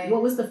artists. Right. Like,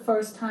 what was the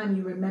first time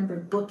you remember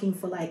booking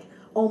for like,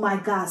 oh my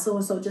God,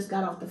 so-and-so just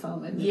got off the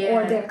phone with me,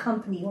 or their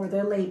company or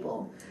their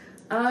label?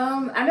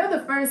 I know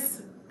the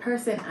first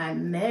person I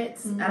met,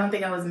 I don't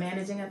think I was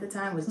managing at the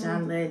time, was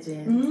John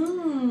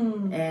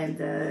Legend. And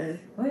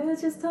well,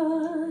 just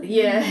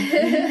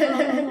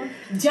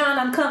John,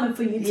 I'm coming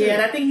for you too. Yeah,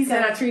 and I think he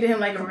said I treated him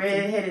like a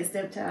red-headed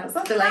stepchild,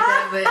 something like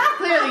that. But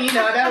clearly,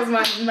 that was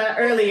my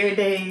earlier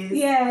days.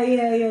 Yeah.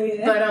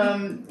 But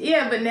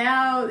but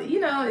now,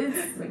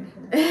 it's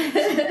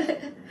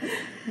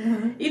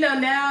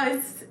now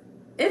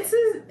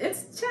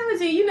it's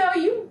challenging.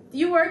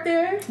 You work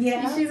there.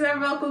 Yeah. She's our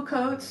vocal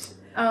coach.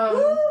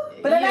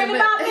 But it ain't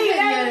about me. It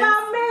ain't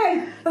about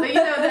me.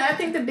 But I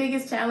think the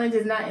biggest challenge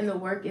is not in the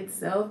work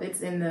itself.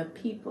 It's in the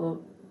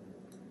people,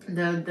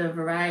 the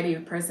variety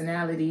of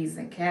personalities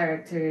and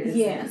characters.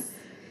 Yes.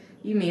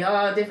 You meet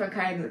all different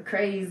kinds of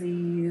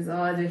crazies,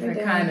 all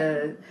different kind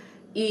of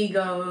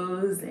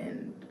egos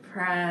and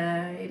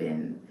pride,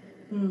 and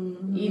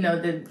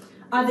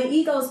Are the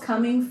egos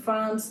coming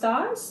from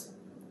stars?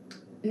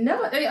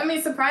 No, I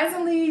mean,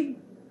 surprisingly,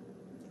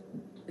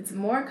 it's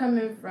more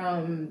coming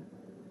from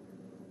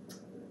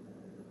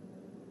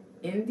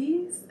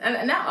indies,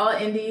 and not all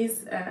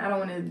indies. And I don't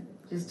want to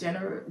just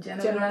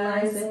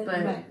generalize it,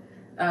 but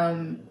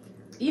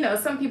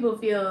some people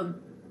feel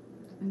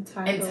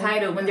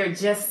entitled when they're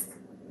just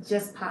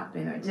just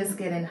popping or just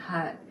getting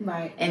hot.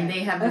 Right. And they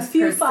have this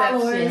few perception.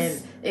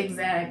 Followers.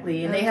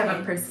 Exactly. And they have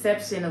a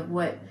perception of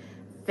what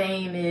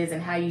fame is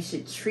and how you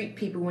should treat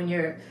people when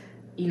you're,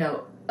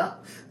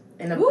 up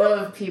and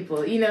above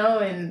people,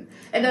 and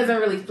it doesn't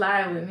really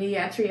fly with me.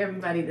 I treat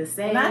everybody the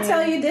same. And I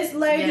tell you, this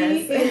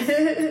lady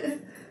is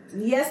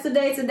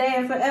yesterday, today,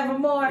 and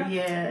forevermore.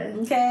 Yeah.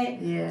 Okay?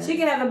 Yeah. She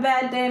can have a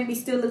bad day and be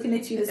still looking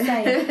at you the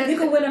same. You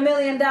can win $1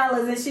 million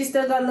and she's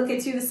still going to look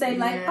at you the same,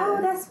 like, oh,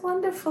 that's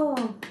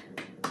wonderful.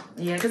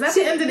 Yeah, because at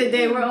the end of the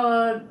day, we're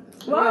all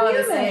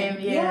the same.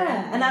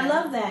 Yeah. And I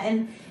love that.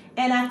 And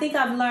I think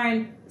I've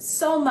learned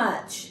so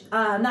much.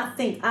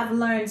 I've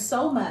learned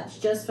so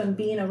much just from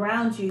being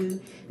around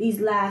you these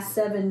last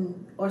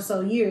 7 or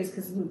so years,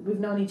 because we've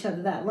known each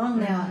other that long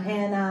now. Mm-hmm.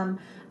 And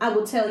I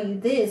will tell you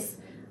this.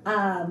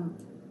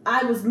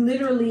 I was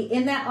literally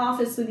in that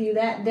office with you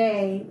that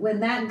day when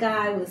that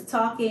guy was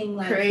talking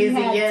like crazy,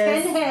 he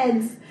had 10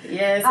 heads.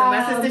 Yes, and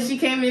my sister, she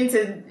came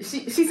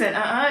she said,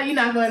 you're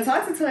not going to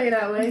talk to Toya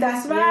that way.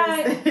 That's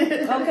right.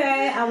 Yes.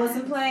 Okay, I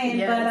wasn't playing.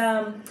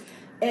 Yes.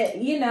 But,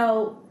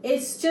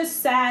 it's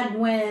just sad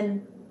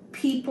when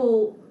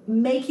people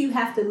make you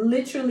have to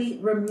literally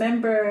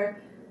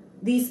remember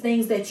these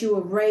things that you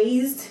were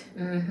raised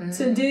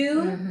to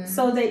do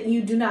so that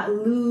you do not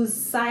lose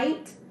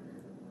sight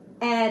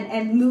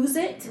and lose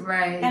it.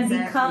 Right. And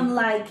exactly. become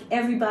like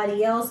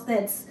everybody else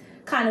that's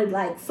kind of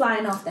like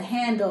flying off the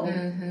handle.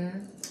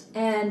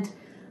 And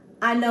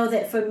I know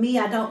that for me,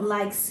 I don't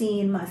like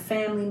seeing my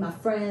family, my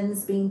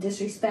friends being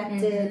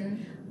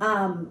disrespected.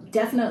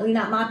 Definitely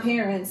not my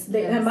parents.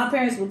 And my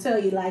parents will tell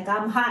you, like,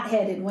 I'm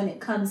hot-headed when it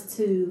comes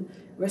to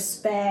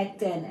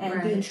respect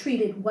and being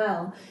treated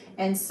well.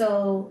 And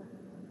so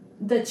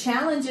the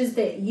challenges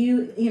that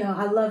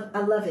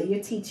I love it.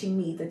 You're teaching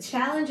me. The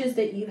challenges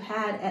that you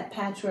had at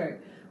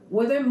Patchwork,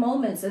 were there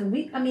moments, and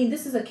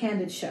this is a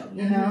candid show,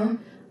 you know?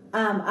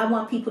 I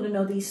want people to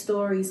know these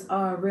stories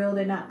are real.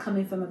 They're not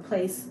coming from a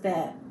place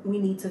that we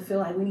need to feel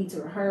like we need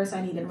to rehearse.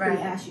 I need to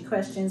ask you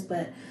questions.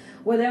 But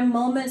were there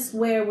moments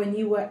where when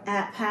you were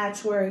at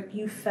Patchwork,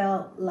 you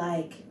felt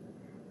like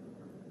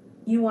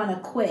you want to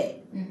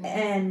quit?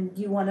 And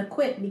you want to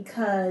quit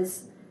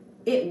because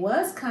it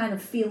was kind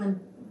of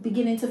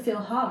beginning to feel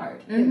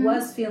hard. It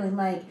was feeling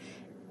like,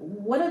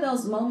 what are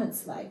those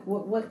moments like?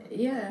 What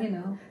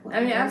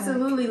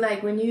absolutely.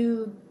 Like when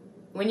you're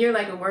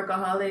like a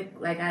workaholic,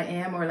 like I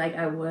am, or like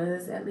I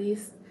was at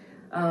least,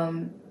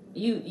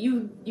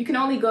 you can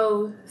only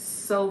go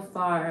so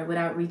far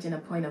without reaching a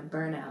point of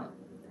burnout.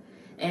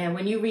 And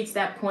when you reach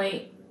that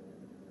point,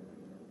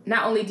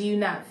 not only do you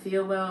not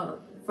feel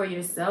well for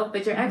yourself,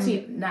 but you're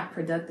actually not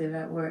productive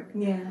at work.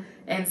 Yeah.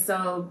 And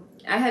so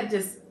I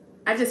just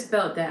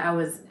felt that I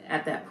was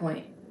at that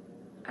point.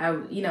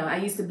 I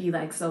used to be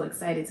like so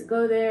excited to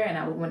go there, and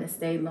I would want to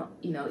stay long,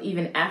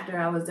 even after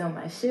I was done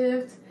my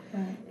shift.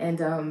 Right.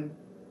 And I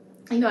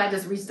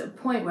just reached a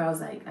point where I was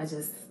like, I'm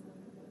just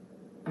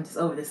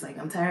over this. Like,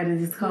 I'm tired of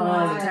these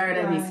calls. I'm tired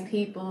of these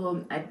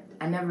people. I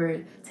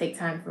never take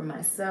time for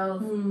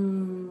myself.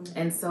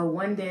 And so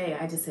one day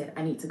I just said,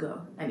 I need to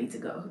go. I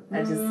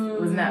just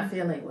was not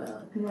feeling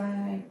well.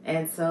 Right.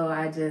 And so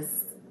I just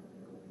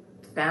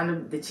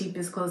found the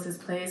cheapest,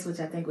 closest place, which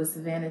I think was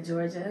Savannah,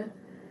 Georgia.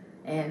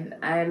 And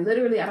I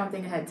don't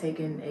think I had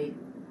taken a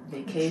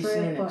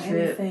vacation, a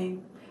trip.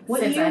 Anything.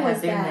 What since year I had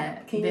was been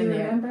that? Can you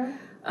remember?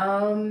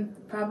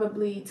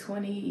 Probably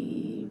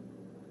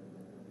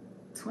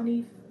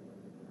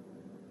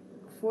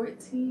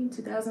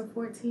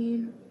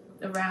 2014,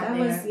 around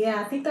there.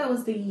 I think that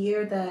was the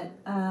year that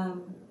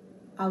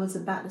I was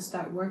about to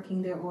start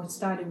working there or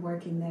started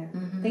working there. I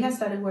think I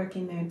started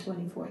working there in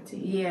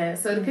 2014. Yeah,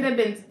 so it could have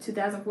been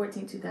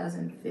 2014,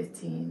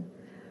 2015,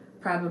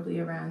 probably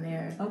around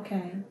there.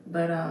 Okay.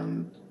 But,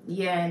 and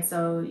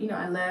so,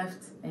 I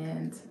left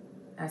and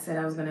I said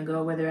I was going to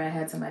go whether I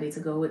had somebody to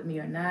go with me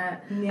or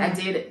not. Yeah. I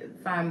did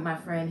find my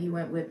friend. He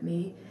went with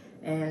me.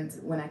 And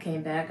when I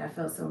came back, I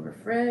felt so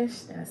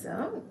refreshed. And I said,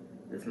 oh,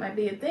 this might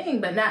be a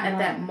thing. But not at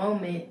that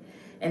moment.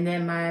 And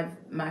then my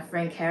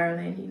friend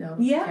Carolyn,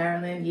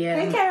 Carolyn,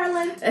 Hey,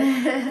 Carolyn.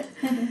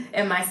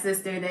 and my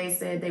sister, they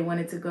said they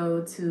wanted to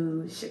go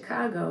to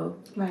Chicago.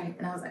 Right.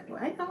 And I was like, well,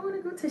 I don't want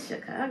to go to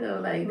Chicago.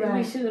 Like, they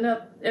be shooting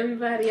up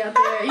everybody out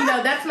there.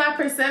 That's my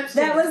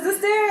perception. That was the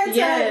stereotype,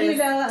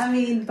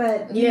 yes.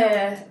 But,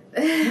 yeah.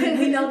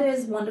 we know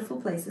there's wonderful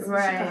places in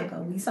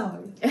Chicago. We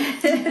sorry.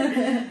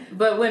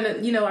 But when,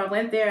 I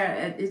went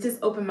there, it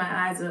just opened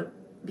my eyes up.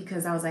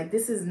 Because I was like,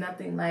 this is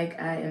nothing like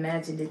I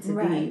imagined it to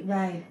be.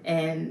 Right.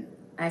 And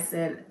I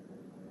said,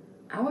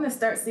 I want to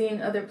start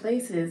seeing other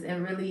places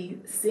and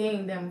really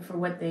seeing them for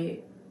what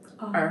they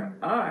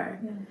are.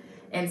 Yeah.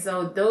 And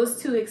so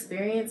those two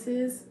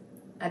experiences,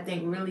 I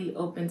think, really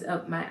opened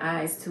up my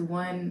eyes to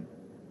one,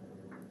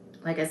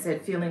 like I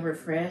said, feeling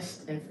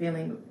refreshed and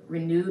feeling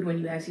renewed when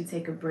you actually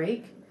take a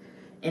break.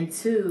 And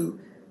two,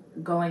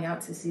 going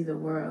out to see the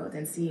world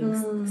and seeing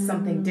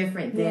something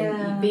different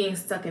than being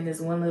stuck in this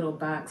one little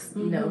box,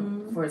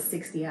 for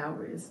 60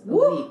 hours a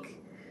week.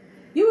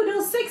 You were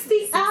doing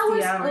 60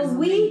 hours a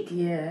week?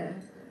 Yeah.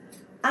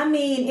 I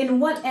mean,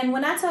 and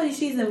when I tell you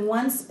she's in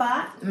one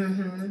spot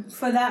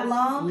for that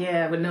long,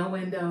 yeah, with no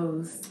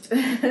windows,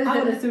 I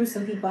would have threw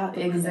some people out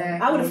the window.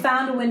 I would have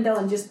found a window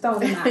and just thrown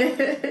them out.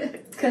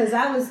 Because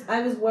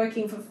I was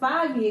working for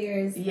 5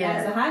 years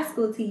as a high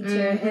school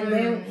teacher,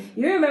 and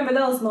you remember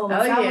those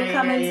moments. I would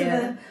come into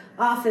the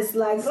office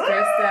like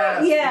stressed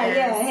out,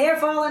 hair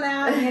falling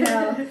out, you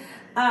know.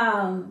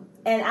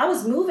 And I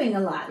was moving a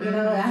lot, you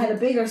know. I had a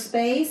bigger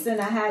space,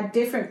 and I had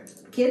different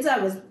kids I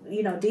was,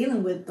 you know,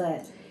 dealing with,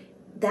 but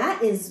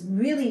that is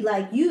really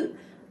like you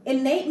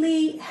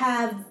innately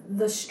have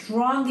the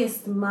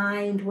strongest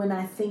mind when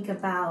I think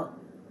about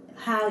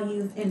how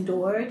you've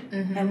endured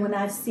and when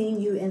I've seen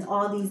you in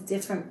all these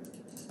different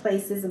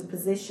places and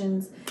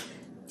positions.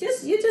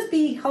 You just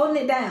be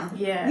holding it down.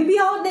 Yeah. You be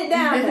holding it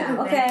down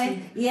now,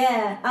 okay?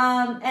 Yeah.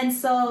 And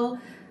so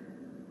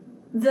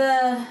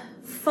the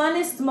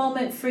funnest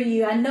moment for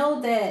you, I know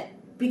that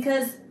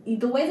because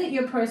the way that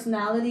your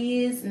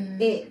personality is,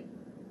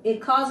 it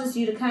causes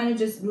you to kind of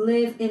just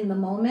live in the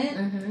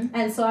moment.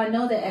 And so I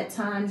know that at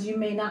times you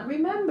may not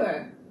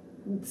remember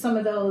some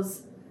of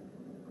those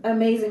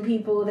amazing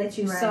people that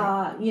you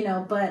saw, you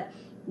know, but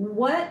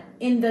what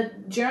in the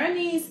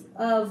journeys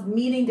of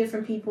meeting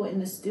different people in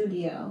the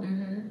studio,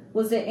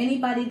 was there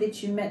anybody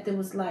that you met that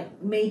was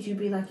like, made you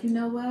be like, you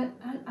know what,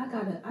 I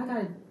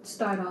gotta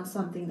start on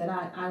something that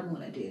I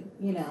want to do,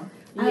 you know?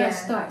 I gotta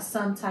start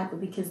some type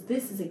of, because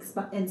this is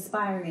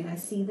inspiring. I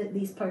see that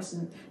this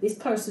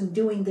person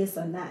doing this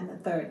and that and the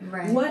third.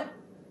 Right. What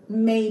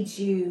made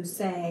you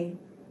say,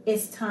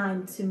 it's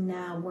time to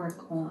now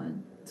work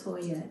on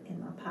Toya in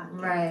my pocket?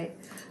 Right.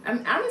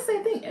 Honestly,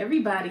 I think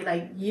everybody,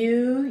 like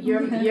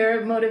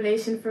your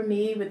motivation for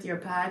me with your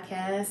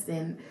podcast,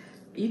 and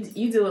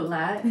you do a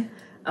lot.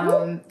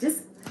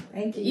 Just,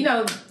 thank you. You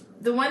know,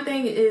 the one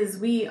thing is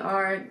we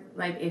are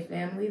like a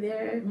family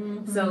there.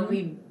 So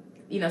we,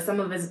 you know, some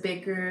of us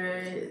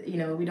bicker, you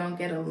know, we don't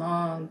get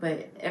along,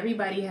 but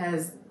everybody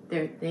has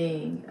their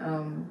thing.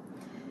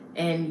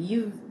 And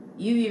you've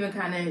even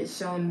kind of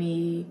shown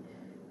me,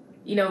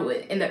 you know,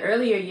 in the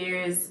earlier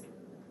years,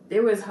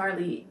 there was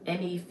hardly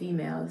any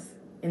females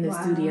in the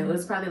studio. It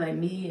was probably like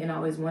me and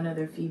always one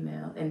other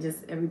female, and just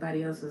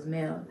everybody else was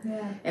male.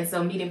 Yeah. And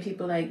so meeting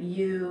people like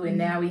you, and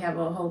now we have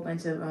a whole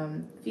bunch of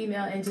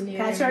female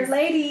engineers. Patchwork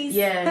ladies.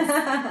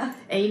 Yes.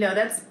 And, you know,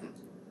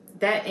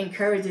 that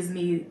encourages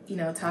me, you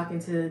know,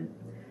 talking to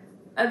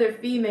other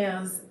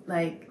females,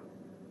 like,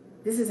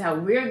 this is how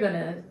we're going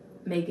to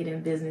make it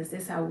in business.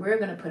 This is how we're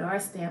going to put our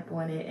stamp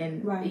on it.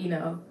 And, you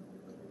know,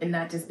 and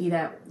not just be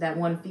that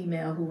one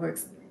female who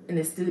works in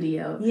the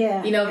studio.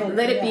 Yeah. You know,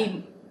 let it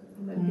be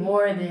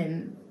more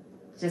than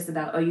just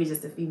about, oh, you're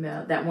just a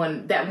female. That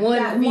one female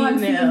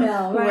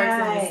who works in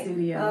the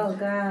studio. Oh,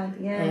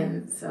 God, yeah.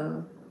 And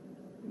so,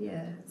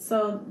 yeah.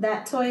 So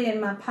that Toya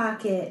in my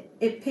pocket,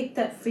 it picked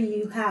up for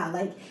you how?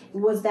 Like,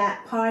 was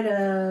that part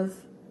of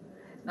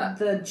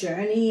the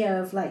journey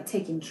of, like,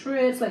 taking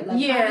trips? Like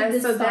yeah, how did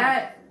this so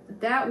start?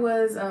 that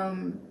was,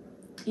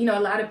 you know,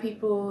 a lot of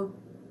people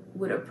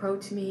would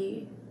approach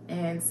me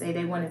and say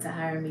they wanted to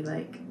hire me,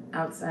 like,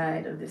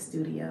 outside of the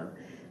studio.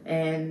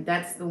 And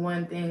that's the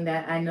one thing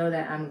that I know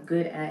that I'm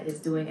good at, is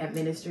doing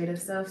administrative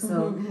stuff.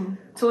 So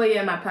Toya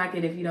in my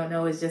pocket, if you don't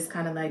know, is just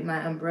kind of like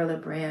my umbrella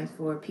brand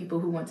for people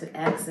who want to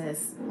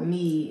access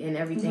me and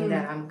everything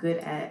that I'm good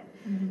at.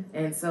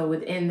 And so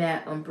within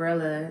that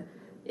umbrella,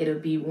 it'll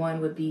be, one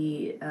would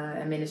be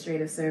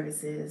administrative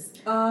services,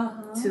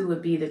 2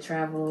 would be the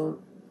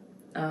travel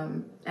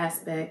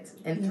aspect,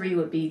 and 3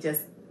 would be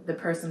just the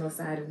personal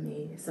side of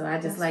me. So I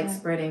just like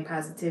spreading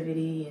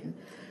positivity, and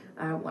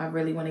I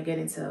really want to get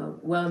into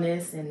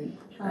wellness and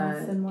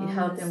health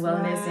and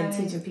wellness, and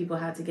teaching people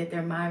how to get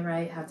their mind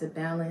right, how to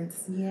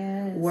balance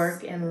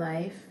work and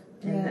life.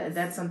 And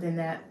that's something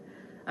that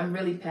I'm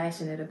really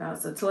passionate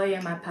about. So Toya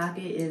in my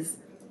pocket is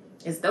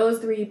those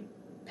 3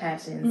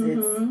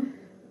 passions.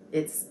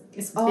 It's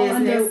all business,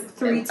 under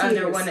 3 tiers.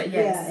 Under one,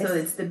 yes. So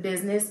it's the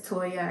business,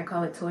 Toya. I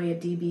call it Toya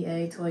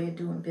DBA, Toya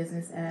Doing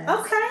Business Ads.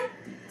 Okay.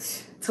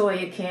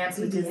 Toya Camps,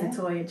 which is the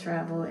Toya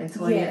Travel, and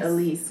Toya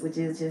Elise, which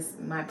is just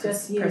my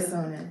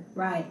persona.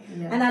 Right.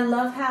 Yeah. And I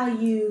love how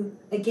you,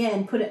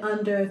 again, put it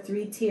under a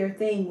 3-tier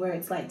thing where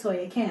it's like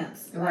Toya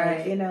Camps.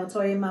 Like, you know,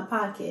 Toya in my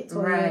pocket.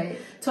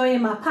 Toya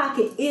in my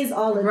pocket is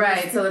all of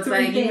these So it's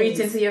like things. You reach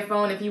into your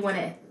phone if you want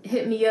to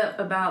hit me up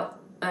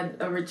about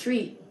a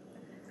retreat.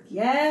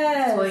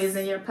 Yes. Toya's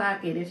in your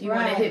pocket. If you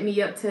want to hit me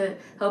up to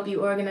help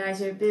you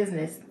organize your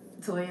business,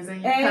 Toya's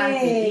in your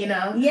pocket, you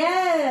know?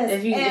 Yes.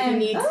 If you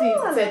need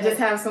to just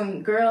have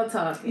some girl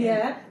talk,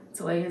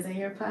 Toya's in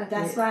your pocket.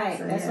 That's right.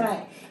 So, that's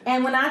right.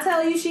 And when I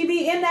tell you she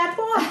be in that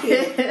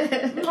pocket,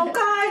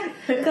 okay?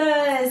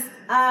 Because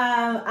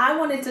I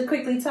wanted to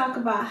quickly talk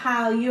about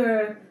how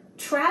your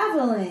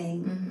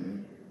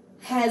traveling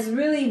has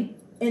really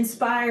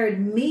inspired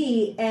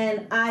me,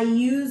 and I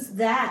use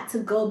that to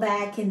go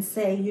back and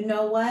say, you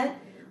know what?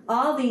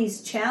 All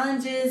these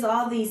challenges,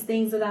 all these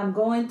things that I'm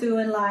going through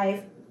in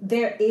life,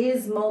 there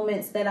is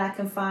moments that I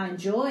can find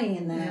joy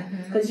in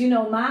that. Because, you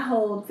know, my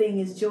whole thing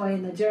is joy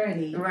in the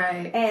journey.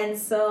 Right. And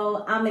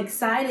so I'm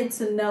excited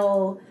to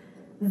know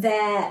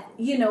that,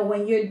 you know,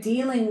 when you're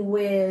dealing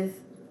with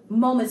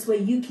moments where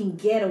you can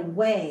get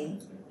away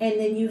and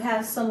then you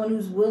have someone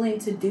who's willing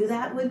to do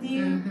that with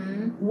you,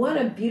 what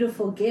a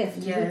beautiful gift.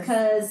 Yes.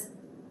 Because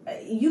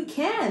you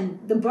can.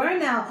 The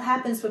burnout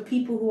happens for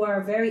people who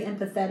are very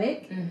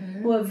empathetic,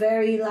 who are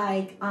very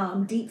like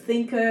deep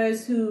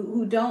thinkers,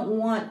 who don't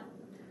want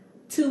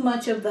too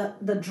much of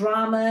the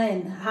drama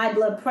and high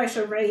blood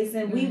pressure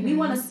raising. We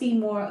want to see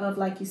more of,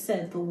 like you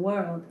said, the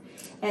world.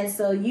 And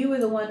so you were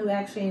the one who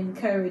actually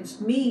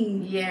encouraged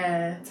me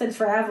to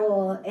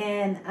travel.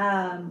 And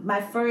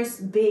my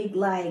first big,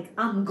 like,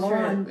 I'm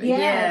going,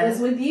 it was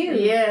with you.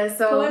 Yeah,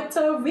 so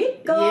Puerto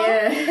Rico.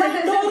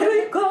 Puerto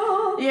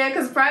Rico. Yeah,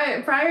 because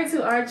prior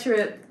to our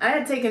trip, I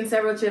had taken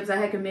several trips. I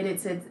had committed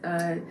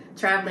to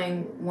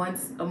traveling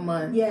once a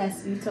month.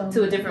 Yes, you told me.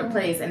 To a different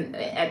place. And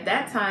at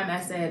that time, I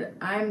said,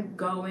 I'm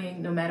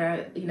going no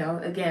matter, you know,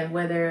 again,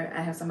 whether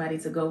I have somebody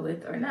to go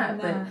with or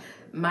not. But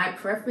my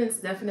preference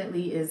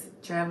definitely is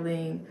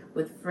traveling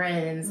with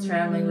friends,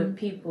 traveling with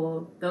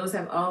people. Those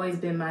have always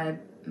been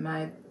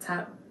my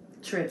top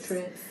trips.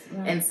 Right.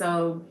 And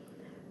so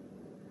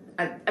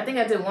I think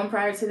I did one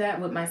prior to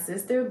that with my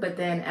sister, but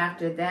then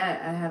after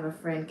that, I have a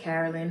friend,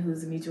 Carolyn,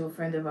 who's a mutual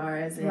friend of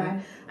ours.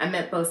 And I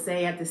met Bose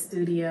at the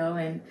studio,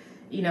 and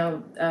you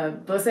know,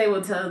 Bose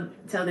will tell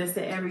this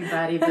to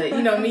everybody, but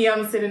you know, me,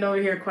 I'm sitting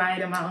over here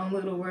quiet in my own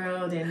little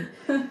world, and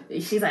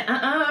she's like,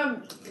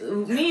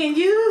 me and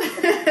you,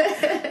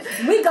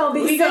 we gonna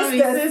be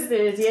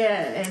sisters,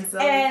 yeah. And so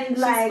and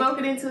she spoke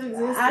it into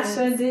existence. I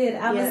sure did.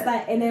 I was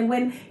like, and then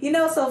when, you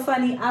know, so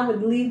funny, I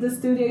would leave the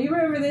studio. You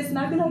remember this? And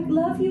I'd be like,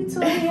 love you,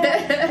 Toya,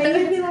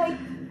 and you'd be like,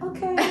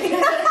 okay.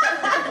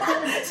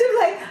 She'd be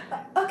like,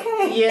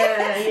 okay.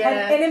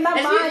 Yeah. And in my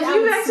mind,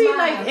 you actually smile.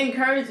 Like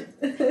encourage.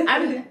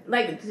 I'm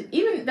like,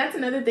 even that's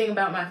another thing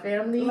about my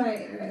family.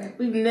 Right.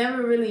 We've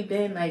never really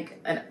been like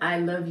an "I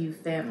love you"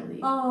 family.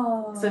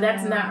 Oh. So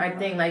that's not our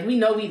thing. Like, we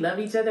know we love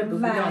each other, but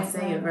we don't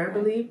say it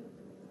verbally.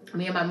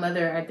 Me and my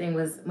mother, our thing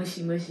was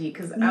mushy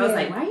because I was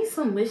like, why are you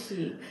so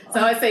mushy? So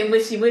I would say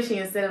mushy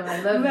instead of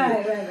I love you.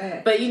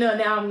 Right. But you know,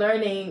 now I'm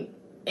learning.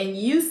 And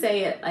you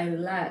say it a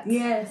lot.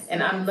 Yes.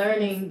 And I'm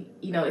learning,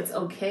 you know, it's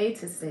okay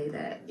to say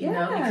that, you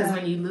know, because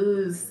when you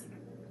lose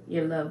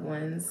your loved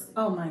ones,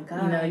 oh my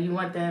God, you know, you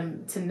want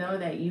them to know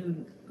that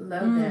you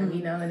love them,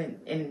 you know,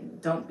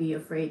 and don't be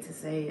afraid to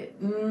say it.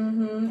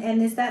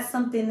 And is that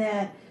something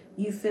that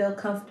you feel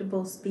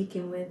comfortable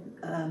speaking with,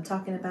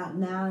 talking about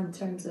now in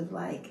terms of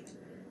like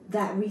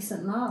that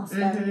recent loss?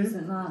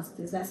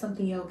 Is that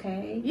something you're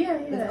okay?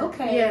 Yeah.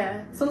 Okay.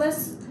 Yeah. So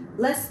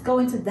let's go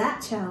into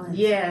that challenge.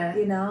 Yeah.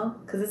 You know,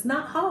 because it's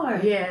not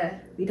hard. Yeah.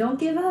 We don't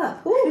give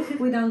up. Woo,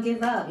 we don't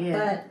give up. Yeah.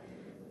 But,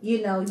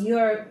 you know,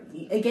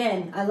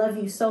 again, I love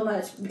you so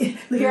much.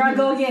 Here I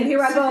go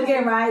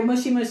again, right?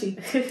 Mushy.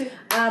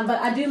 But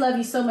I do love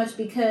you so much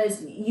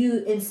because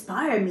you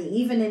inspire me,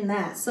 even in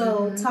that.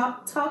 So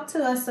talk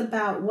to us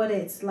about what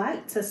it's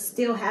like to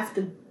still have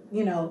to,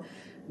 you know,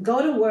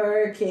 go to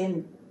work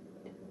and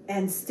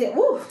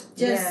still,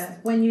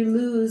 when you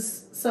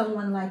lose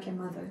someone like your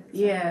mother. So.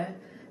 Yeah.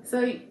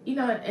 So, you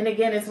know, and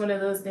again, it's one of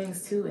those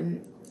things too,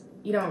 and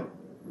you don't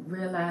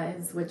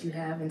realize what you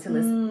have until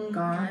it's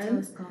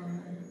gone.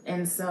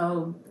 And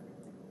so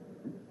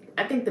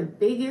I think the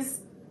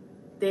biggest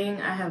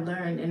thing I have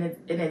learned, and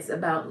it's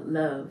about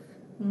love.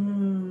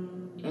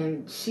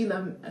 And she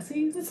loved me.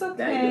 See, it's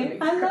okay.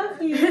 I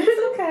love you.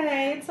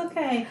 It's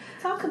okay.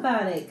 Talk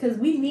about it, because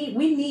we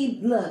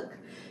need, look,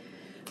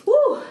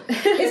 woo,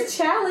 it's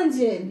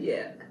challenging.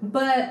 Yeah.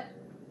 But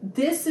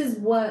this is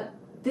what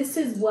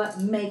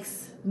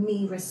makes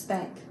me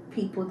respect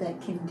people that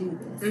can do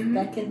this,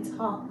 that can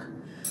talk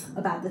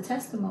about the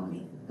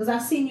testimony. Because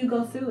I've seen you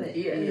go through it.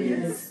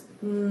 Yes.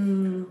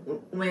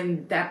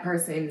 When that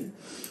person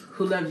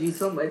who loves you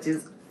so much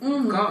is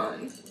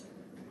gone.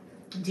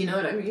 Do you know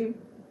what I mean?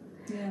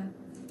 Yeah.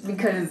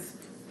 Because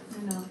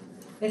I know.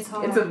 It's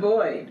hard. It's a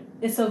void.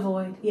 It's a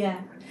void,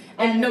 yeah.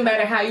 And no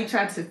matter how you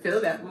try to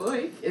fill that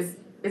void,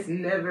 it's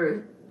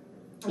never,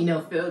 you know,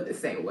 filled the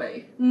same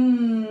way.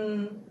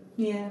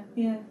 Yeah,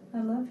 I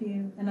love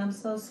you. And I'm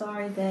so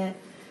sorry that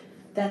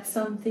that's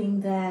something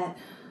that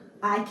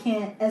I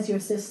can't, as your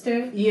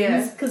sister.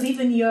 Yeah. Because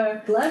even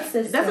your blood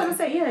sister. That's what I'm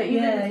saying, yeah.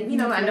 Even you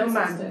know, I know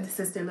my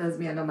sister loves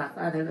me. I know my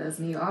father loves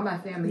me. All my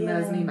family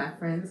loves me. My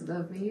friends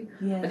love me.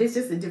 Yeah. But it's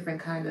just a different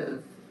kind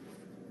of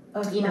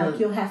you like know,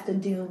 you'll have to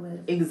deal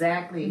with.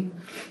 Exactly.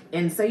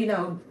 And so, you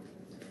know,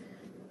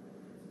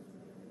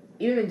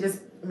 even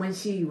just when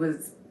she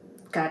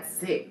got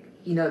sick,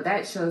 you know,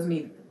 that shows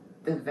me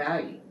the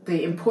value,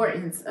 the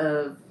importance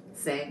of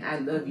saying I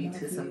love you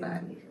to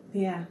somebody.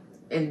 Yeah.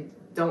 And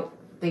don't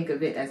think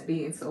of it as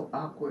being so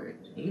awkward,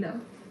 you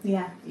know?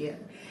 Yeah.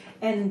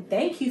 And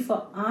thank you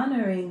for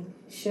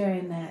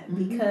sharing that,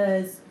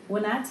 because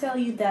when I tell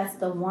you that's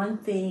the one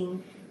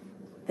thing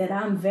that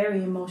I'm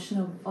very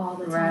emotional all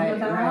the time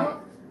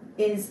about,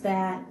 is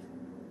that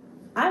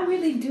I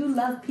really do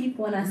love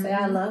people when I say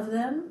I love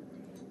them,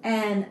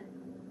 and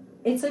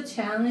it's a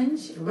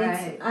challenge.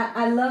 Right.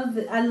 I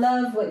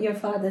love what your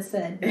father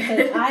said,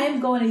 because I am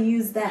going to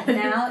use that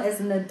now as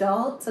an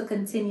adult to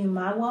continue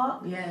my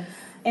walk. Yes.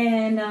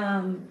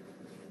 And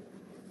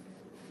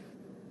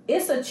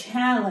it's a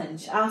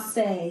challenge, I'll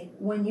say,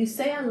 when you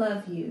say I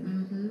love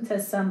you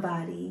to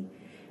somebody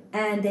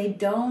and they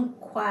don't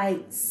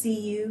quite see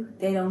you,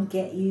 they don't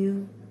get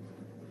you,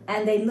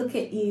 and they look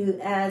at you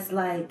as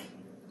like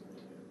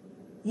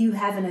you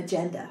have an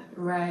agenda.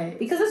 Right.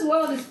 Because this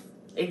world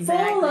is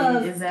full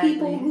of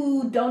people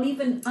who don't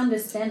even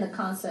understand the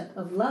concept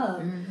of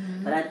love.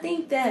 But I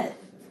think that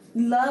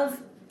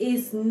love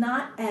is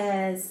not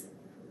as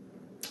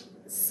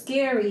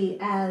scary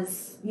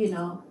as,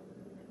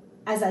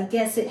 as I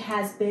guess it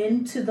has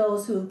been to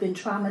those who have been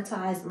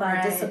traumatized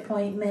by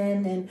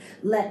disappointment and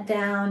let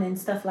down and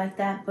stuff like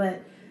that.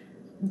 But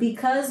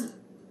because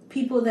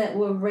people that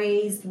were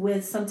raised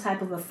with some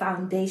type of a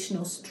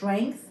foundational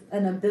strength,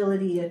 an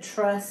ability to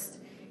trust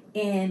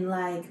in,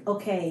 like,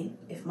 okay,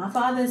 if my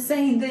father is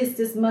saying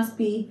this must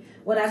be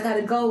what I got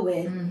to go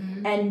with.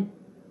 And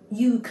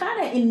you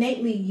kind of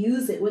innately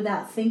use it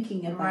without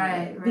thinking about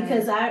it. Right.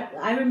 Because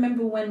I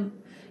remember when,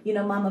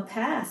 Mama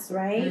passed,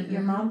 right?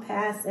 Your mom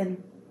passed,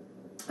 and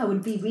I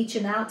would be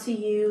reaching out to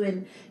you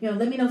and,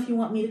 let me know if you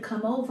want me to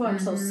come over. I'm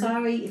so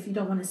sorry. If you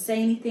don't want to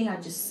say anything,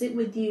 I'll just sit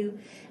with you.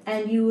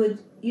 And you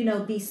would,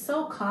 be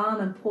so calm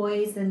and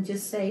poised and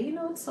just say,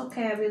 it's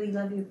okay. I really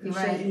love you,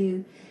 appreciate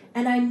you.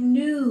 And I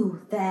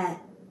knew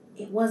that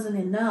it wasn't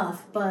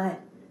enough.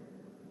 But,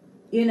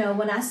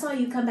 when I saw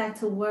you come back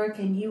to work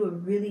and you were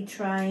really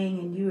trying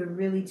and you were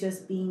really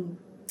just being,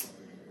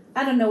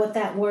 I don't know what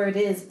that word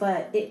is,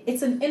 but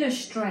it's an inner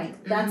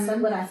strength. That's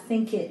what I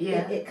think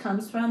it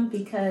comes from,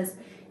 because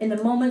in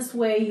the moments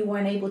where you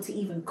weren't able to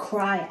even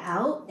cry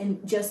out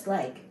and just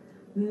like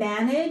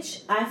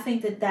manage, I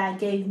think that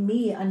gave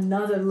me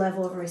another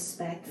level of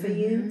respect for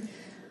you.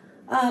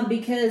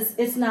 Because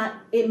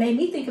it made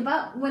me think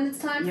about when it's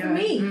time for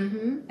me.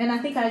 And I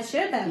think I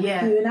shared that with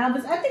you. And I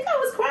think I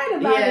was crying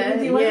about it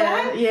with you. Was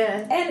I?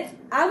 Yeah. And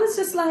I was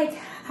just like,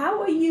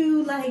 how are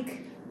you, like,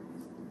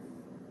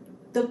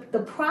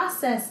 the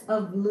process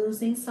of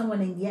losing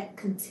someone and yet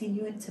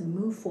continuing to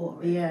move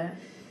forward. Yeah.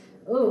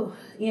 Ooh,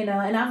 and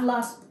I've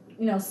lost,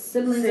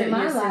 siblings in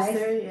my life.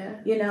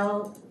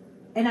 Sister,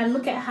 and I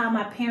look at how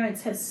my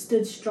parents have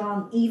stood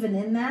strong even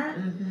in that.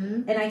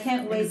 And I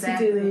can't wait to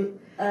do,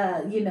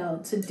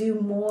 to do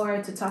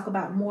more, to talk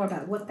about more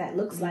about what that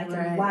looks like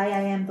and why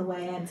I am the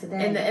way I am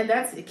today. And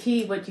that's the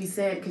key, what you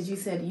said, because you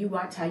said you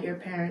watch how your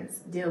parents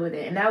deal with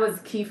it. And that was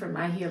key for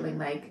my healing,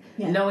 like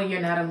knowing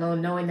you're not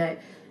alone, knowing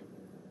that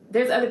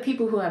there's other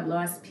people who have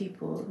lost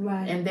people,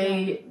 and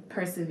they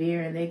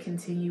persevere and they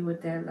continue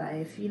with their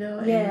life, and you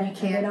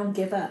can't, and they don't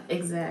give up.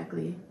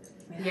 Exactly.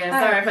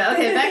 Yeah, sorry.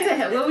 Okay, back to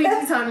him. What were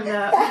you talking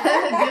about?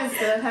 Good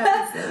stuff.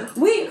 Happy stuff.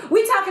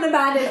 We talking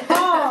about it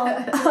all.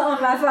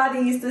 My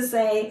father used to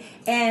say,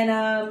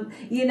 and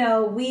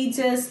we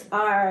just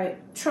are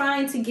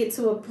trying to get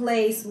to a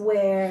place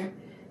where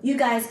you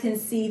guys can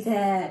see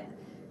that,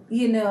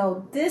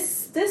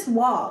 this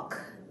walk.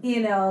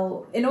 In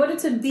order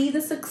to be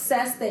the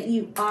success that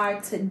you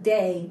are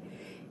today,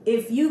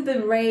 if you've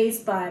been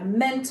raised by a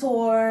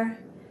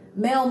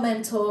male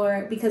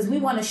mentor, because we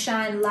want to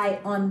shine light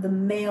on the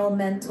male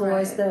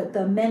mentors,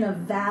 the men of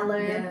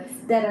valor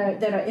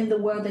that are in the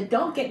world that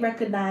don't get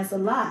recognized a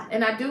lot.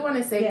 And I do want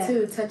to say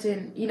too,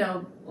 touching,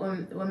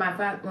 when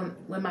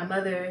my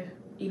mother,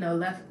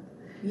 left.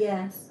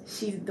 Yes.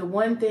 She's the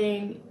one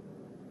thing.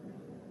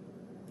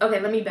 Okay,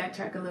 let me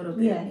backtrack a little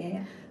bit.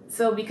 Yeah.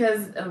 So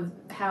because of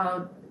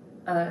how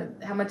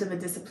much of a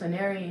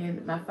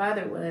disciplinarian my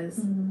father was,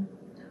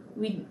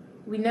 we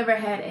never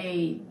had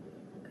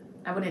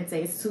I wouldn't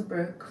say a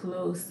super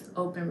close,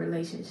 open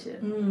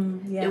relationship.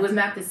 It was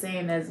not the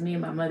same as me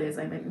and my mother's.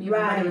 Like, me and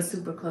my mother was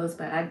super close,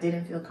 but I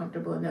didn't feel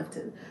comfortable enough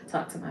to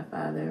talk to my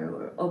father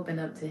or open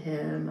up to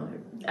him. Or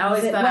I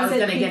always thought I was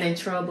going to get in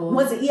trouble.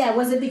 Was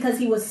it because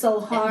he was so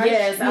harsh?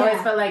 Yes, I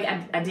always felt like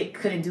I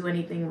couldn't do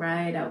anything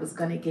right. I was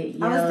going to get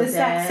yelled at. I was the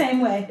exact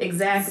same way.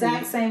 Exactly.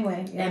 Exact same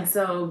way. Yeah. And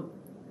so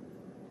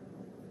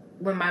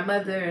when my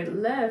mother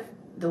left,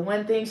 the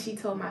one thing she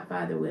told my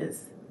father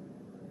was,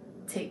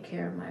 take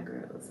care of my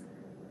girls.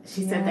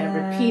 She said that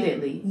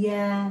repeatedly.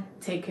 Yeah.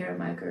 Take care of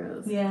my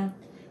girls. Yeah.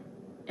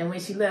 And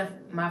when she left,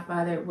 my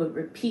father would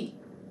repeat.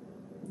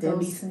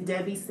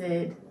 Debbie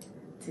said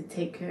to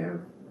take care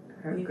of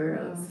her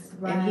girls.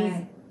 Right. And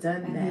he's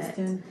done that.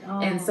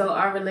 And so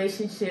our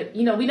relationship,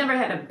 we never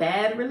had a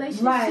bad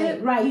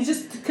relationship. Right. You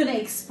just couldn't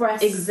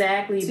express.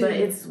 Exactly. But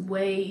it's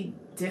way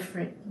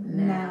different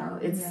now.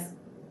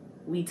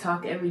 We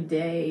talk every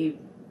day.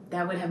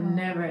 That would have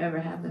never, ever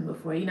happened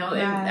before.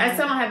 I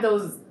still don't have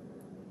those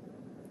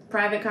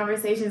private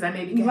conversations I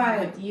maybe can have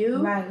with you.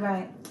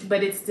 Right.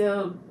 But it's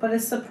still... But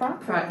it's a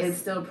progress. It's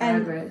still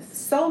progress. And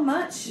so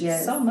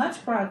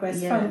much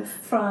progress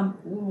from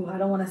I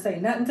don't want to say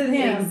nothing to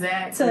him.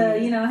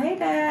 Exactly. To, hey,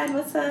 Dad,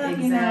 what's up?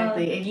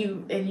 Exactly.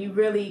 And you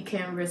really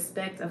can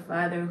respect a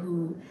father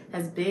who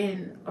has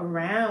been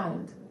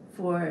around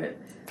for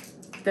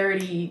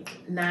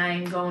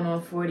 39 going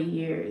on 40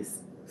 years.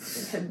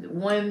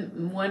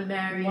 One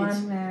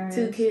marriage,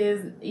 2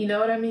 kids, you know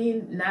what I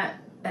mean? Not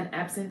an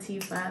absentee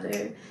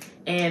father.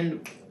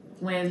 And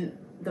when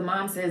the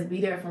mom says,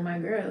 be there for my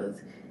girls,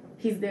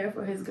 he's there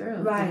for his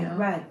girls.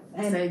 Right.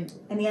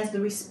 And he has the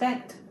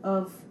respect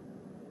of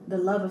the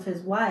love of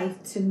his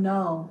wife to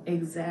know.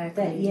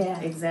 Exactly.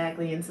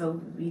 Exactly. And so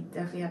we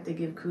definitely have to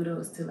give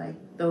kudos to like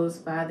those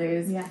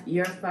fathers,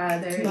 your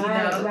father,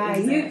 Right.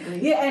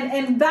 Exactly.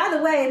 And by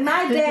the way,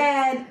 my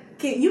dad,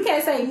 you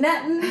can't say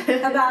nothing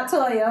about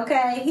Toya,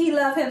 okay? He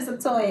love him some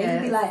Toya.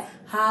 Yes. He'd be like,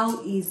 how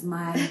is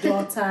my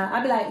daughter?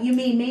 I'd be like, you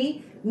mean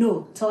me?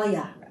 No,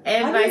 Toya.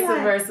 And vice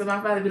versa.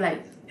 My father would be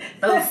like,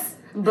 Boss.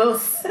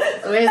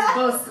 Where's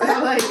Boss?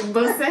 I'm like,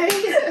 Boss. I'd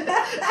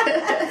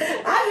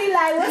be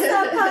like, what's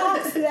up,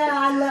 Pops? Yeah,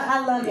 I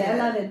love it. I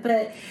love it.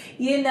 But,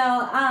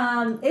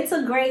 it's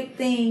a great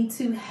thing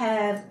to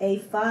have a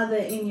father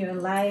in your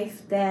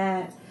life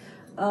that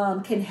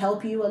can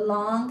help you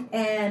along.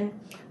 And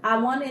I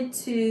wanted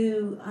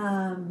to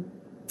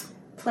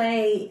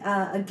play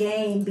a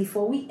game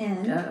before we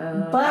end.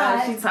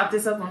 But she popped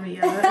this up on me.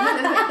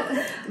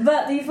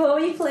 But before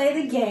we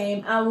play the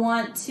game, I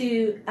want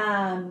to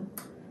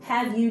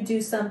have you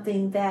do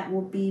something that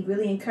will be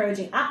really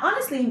encouraging. I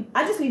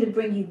just need to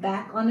bring you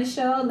back on the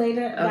show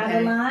later down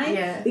the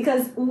line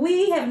because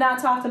we have not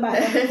talked about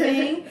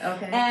everything.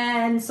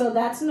 And so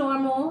that's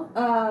normal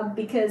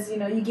because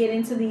you get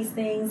into these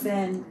things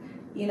and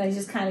you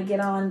just kind of get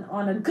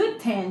on a good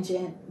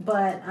tangent,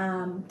 but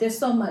there's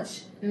so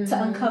much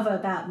to uncover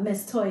about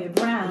Miss Toya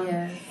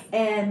Brown.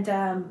 And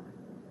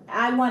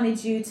I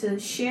wanted you to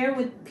share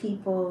with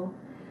people,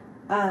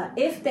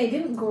 if they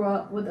didn't grow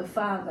up with a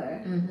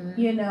father,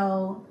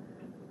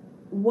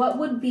 what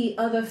would be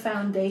other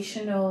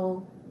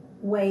foundational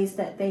ways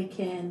that they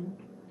can,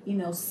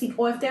 seek,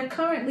 or if they're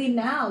currently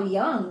now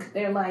young,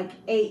 they're like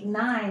 8,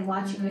 9,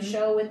 watching a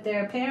show with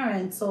their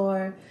parents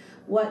or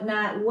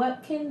whatnot,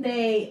 what can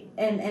they,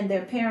 and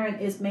their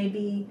parent is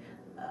maybe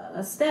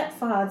a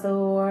stepfather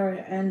or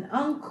an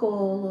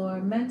uncle or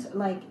mentor,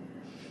 like,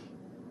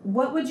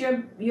 what would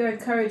your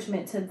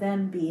encouragement to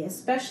them be,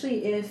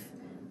 especially if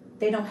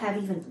they don't have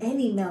even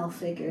any male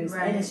figures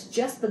and it's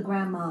just the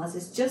grandmas,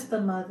 it's just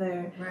the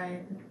mother,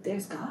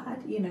 there's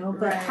God,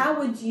 but how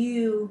would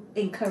you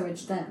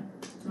encourage them?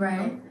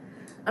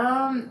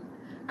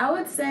 I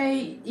would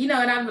say,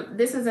 and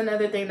this is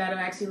another thing that I've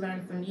actually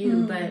learned from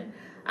you, but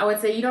I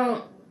would say you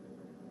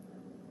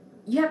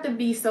have to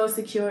be so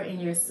secure in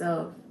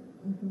yourself.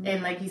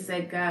 And like you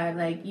said, God,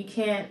 like you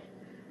can't,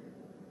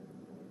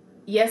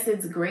 yes,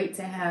 it's great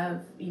to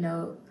have,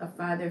 a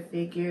father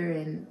figure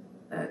and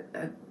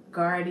a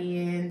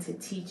guardian to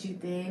teach you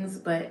things,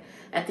 but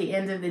at the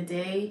end of the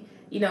day,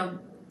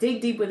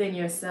 dig deep within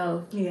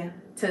yourself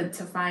to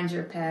find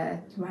your path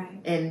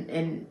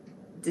and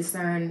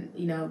discern,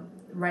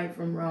 right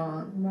from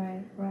wrong.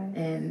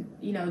 And,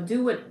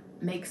 do what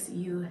makes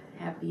you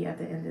happy at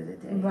the end of the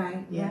day.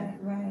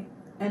 Right.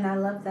 And I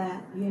love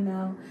that,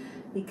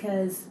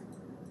 because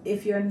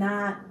if you're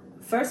not,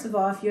 first of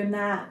all, if you're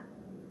not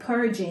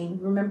purging,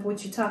 remember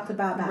what you talked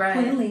about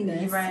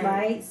cleanliness,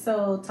 right?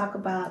 So talk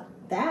about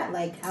that,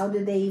 like how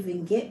did they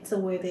even get to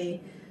where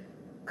they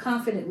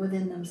confident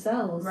within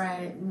themselves?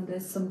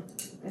 There's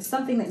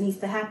something that needs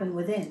to happen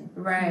within.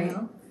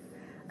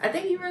 I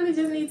think you really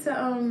just need to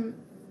I'm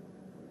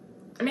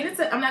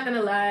not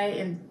gonna lie,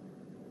 and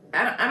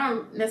I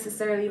don't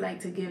necessarily like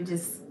to give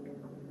just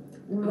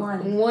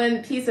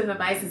one piece of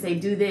advice and say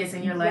do this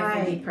and your life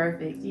will be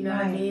perfect. You know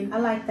what I mean? I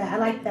like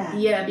that.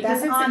 Yeah,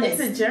 because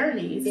it's a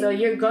journey. So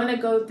you're gonna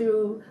go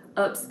through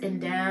ups and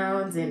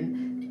downs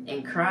and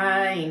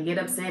cry and get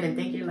upset and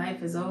think your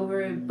life is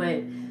over,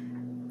 but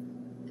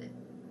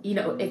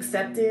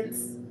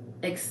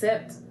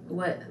accept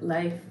what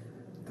life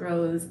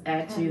throws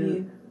at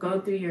you. Go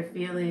through your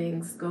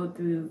feelings,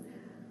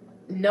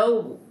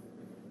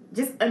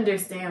 just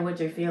understand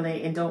what you're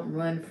feeling and don't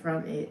run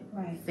from it.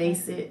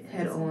 Face it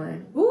head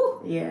on.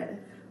 Ooh. Yeah.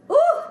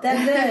 Ooh,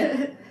 that's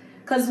good.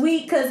 Cause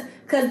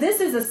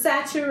this is a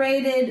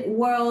saturated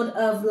world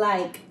of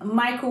like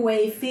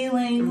microwave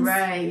feelings.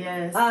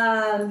 Yes.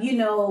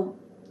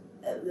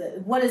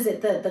 What is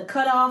it? The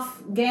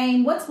cutoff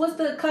game. What's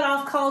the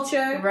cutoff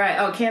culture?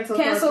 Cancel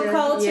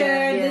culture.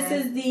 Yeah. This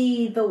is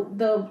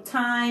the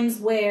times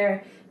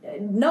where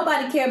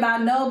nobody care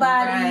about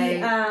nobody.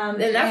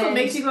 And that's what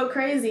makes you go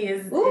crazy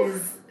is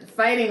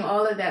fighting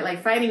all of that,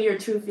 like fighting your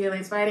true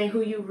feelings, fighting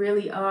who you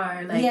really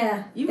are. Like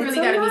you really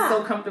got to be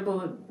so comfortable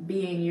with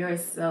being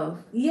yourself.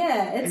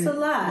 It's a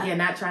lot.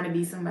 Not trying to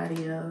be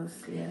somebody else.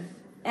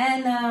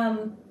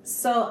 And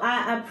so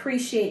I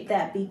appreciate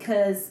that,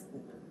 because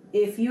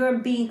if you're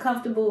being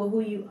comfortable with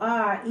who you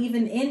are,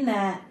 even in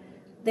that,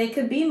 there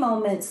could be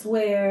moments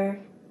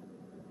where,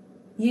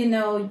 you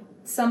know,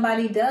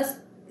 somebody does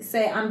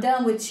say, I'm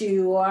done with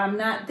you, or I'm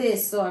not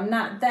this, or I'm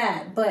not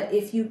that. But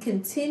if you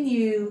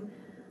continue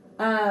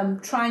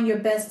trying your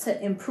best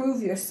to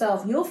improve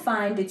yourself, you'll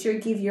find that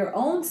you'll give your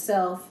own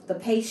self the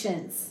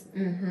patience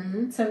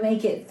to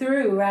make it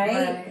through,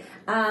 right?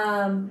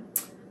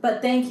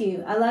 But thank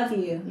you. I love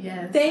you.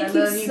 Yes, thank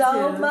you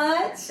so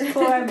much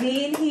for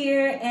being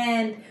here.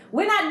 And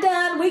we're not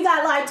done. We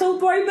got like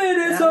 2-3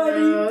 minutes,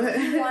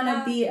 honey. You want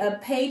to be a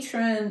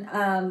patron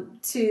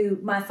to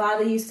My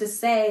Father Used to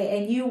Say,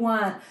 and you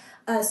want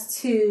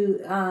us to,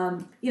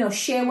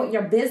 share what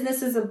your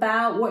business is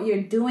about, what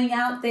you're doing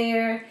out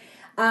there,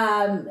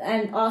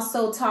 and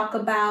also talk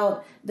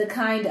about the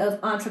kind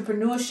of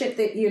entrepreneurship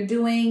that you're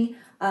doing.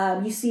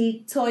 You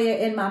see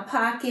Toya in my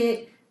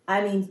pocket.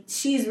 I mean,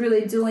 she's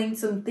really doing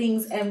some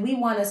things, and we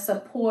want to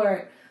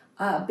support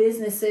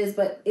businesses.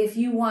 But if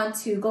you want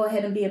to go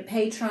ahead and be a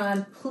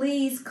patron,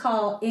 please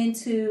call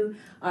into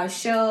our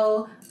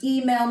show.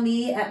 Email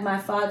me at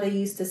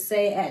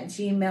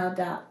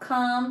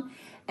myfatherused2say@gmail.com.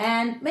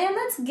 And man,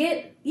 let's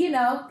get you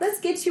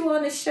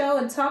on the show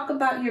and talk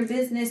about your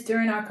business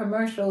during our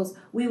commercials.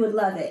 We would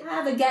love it. I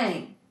have a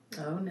game.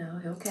 Oh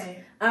no,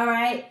 okay. All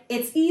right.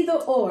 It's either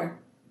or.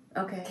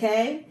 Okay.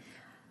 Okay.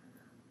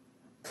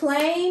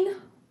 Plane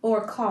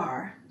or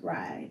car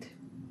ride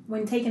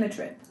when taking a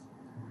trip?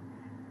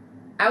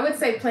 I would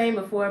say plane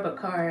before, but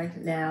car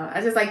now.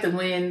 I just like the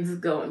winds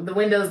going, the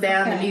windows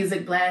down, the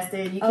music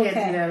blasting. You can't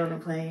do that on a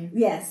plane.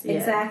 Yes,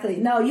 exactly.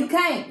 No, you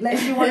can't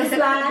unless you want to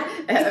fly.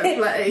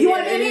 You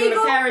want to be an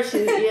eagle?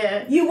 Parachute,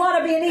 yeah. You want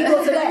to be an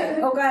eagle today,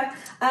 okay?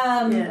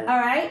 All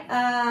right.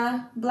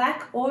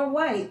 Black or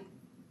white?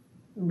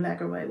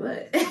 Black or white?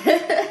 What?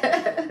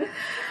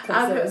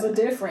 Because there's a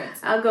difference.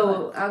 I'll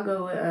go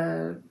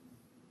with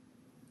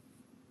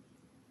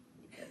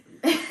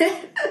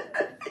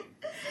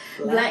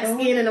black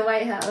skin in the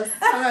White House.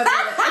 How about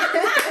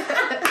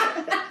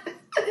that?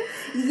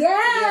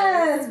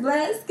 Yes,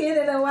 black skin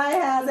in the White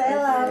House.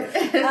 Hello.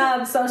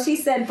 Okay. So she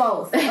said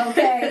both.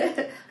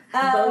 Okay.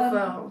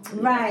 Both.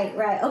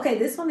 Right. Okay,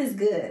 this one is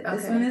good.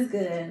 This one is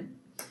good.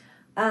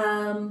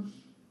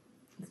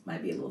 This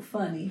might be a little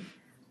funny,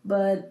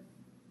 but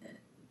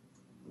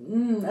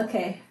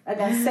okay. I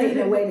gotta say it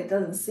in a way that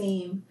doesn't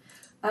seem.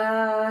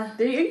 Are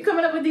you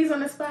coming up with these on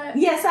the spot?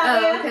 Yes, I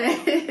am.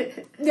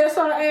 Okay. Yes,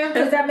 I am,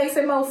 because that makes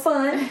it more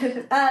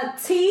fun.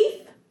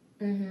 Teeth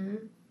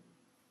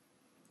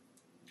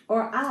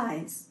or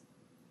eyes?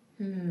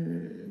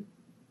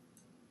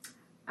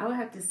 I would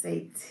have to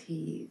say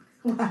teeth.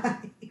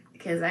 Why?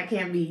 Because I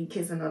can't be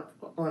kissing up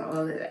on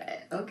all of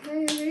that.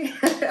 Okay.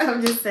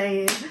 I'm just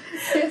saying.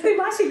 See,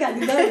 why she got to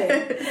go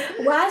there?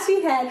 Why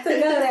she had to go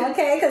there,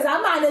 okay? Because I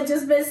might have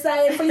just been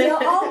saying for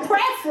your own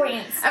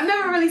preference. I've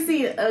never really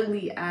seen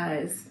ugly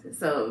eyes.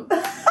 So,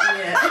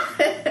 yeah.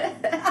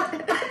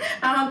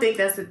 I don't think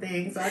that's the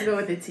thing. So I go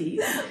with the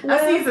teeth.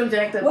 I've seen some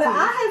jacked up teeth.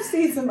 I have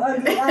seen some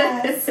ugly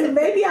eyes. So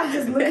maybe I'm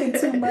just looking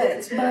too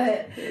much.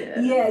 But,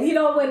 yeah, you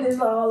know when it's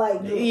all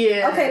like...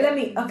 Yeah.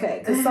 Okay,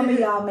 because some of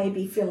y'all may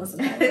be feeling some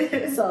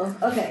kind. So,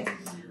 okay.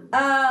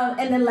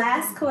 And the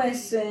last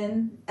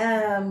question,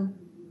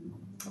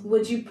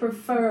 would you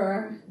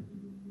prefer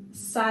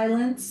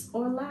silence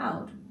or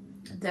loud?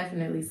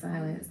 Definitely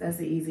silence. That's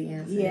the easy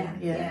answer.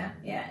 Yeah.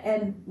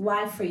 And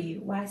why for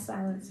you? Why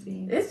silence for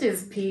you? It's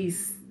just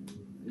peace.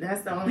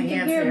 That's the only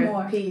answer. Hear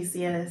more. Peace,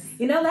 yes.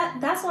 You know,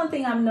 that's one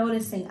thing I'm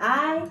noticing.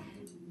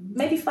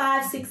 Maybe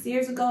 5-6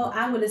 years ago,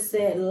 I would have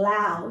said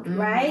loud,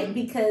 right?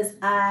 Because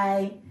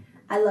I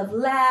love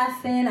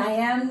laughing. I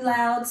am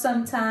loud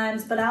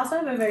sometimes, but I also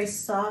have a very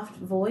soft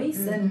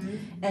voice.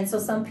 And so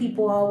some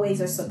people always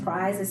are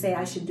surprised. They say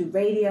I should do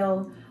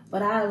radio,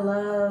 but I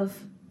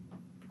love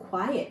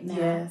quiet now.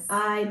 Yes.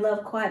 I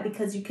love quiet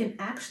because you can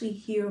actually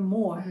hear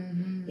more.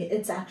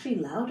 It's actually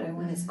louder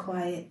when it's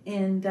quiet.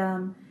 And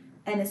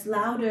it's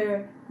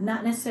louder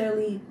not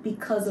necessarily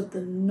because of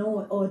the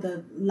noise or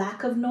the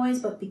lack of noise,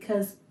 but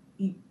because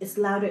it's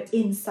louder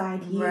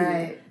inside you.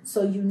 Right.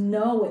 So you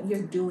know what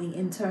you're doing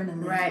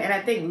internally. Right. And I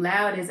think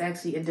loud is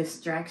actually a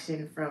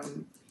distraction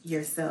from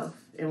yourself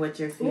and what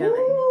you're feeling.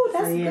 Ooh,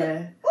 that's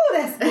good. Ooh,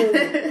 that's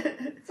good.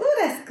 Ooh,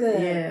 that's good.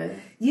 Yeah.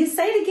 You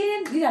say it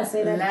again? You gotta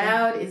say that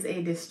loud again. is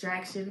a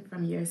distraction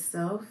from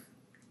yourself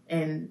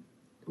and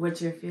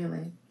what you're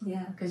feeling.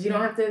 Yeah. Because you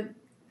don't have to,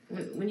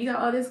 when you got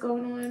all this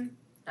going on,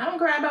 I don't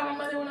cry about my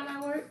mother when I'm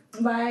at work.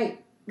 Right.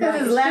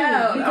 Because it's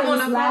loud. Because I'm on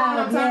the phone.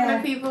 I'm talking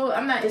to people.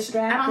 I'm not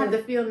distracted. I don't have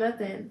to feel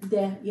nothing.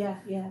 Yeah.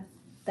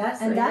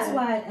 That's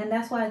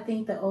why I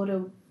think the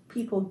older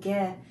people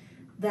get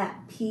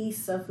that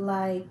piece of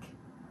like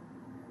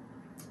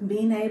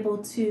being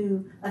able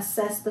to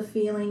assess the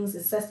feelings,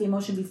 assess the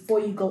emotion before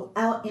you go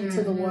out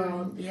into the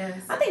world.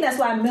 Yes. I think that's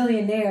why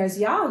millionaires,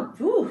 y'all,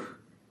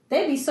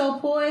 they be so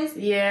poised.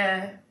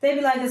 Yeah. They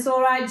be like, it's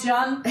all right,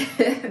 John. Go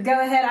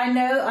ahead. I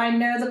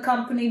know the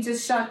company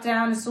just shut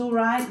down. It's all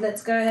right.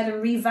 Let's go ahead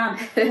and revamp.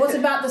 What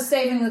about the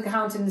savings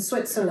account in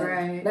Switzerland?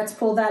 Right. Let's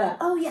pull that up.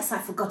 Oh, yes, I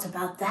forgot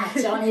about that,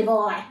 Johnny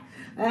boy.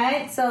 All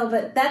right. So,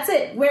 but that's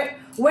it. We're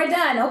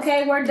done.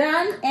 Okay, we're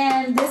done,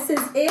 and this is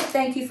it.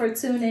 Thank you for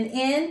tuning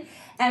in,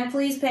 and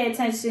please pay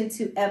attention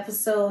to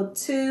episode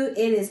 2.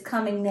 It is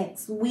coming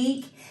next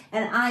week,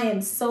 and I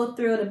am so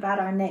thrilled about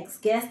our next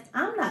guest.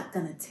 I'm not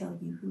gonna tell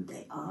you who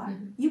they are.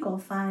 Mm-hmm. You're gonna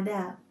find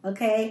out.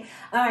 Okay.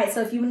 All right.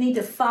 So if you need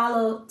to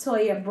follow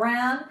Toya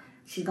Brown,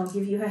 she's going to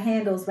give you her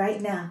handles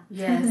right now.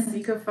 Yes,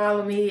 you can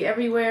follow me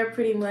everywhere,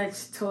 pretty much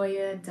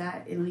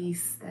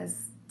Toya.Elise. That's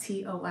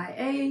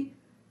TOYA.ELISE.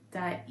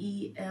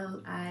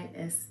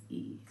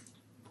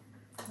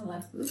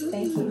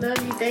 Thank you.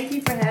 Love you. Thank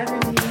you for having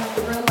me.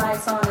 Real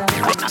lights on us.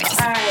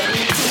 All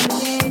right.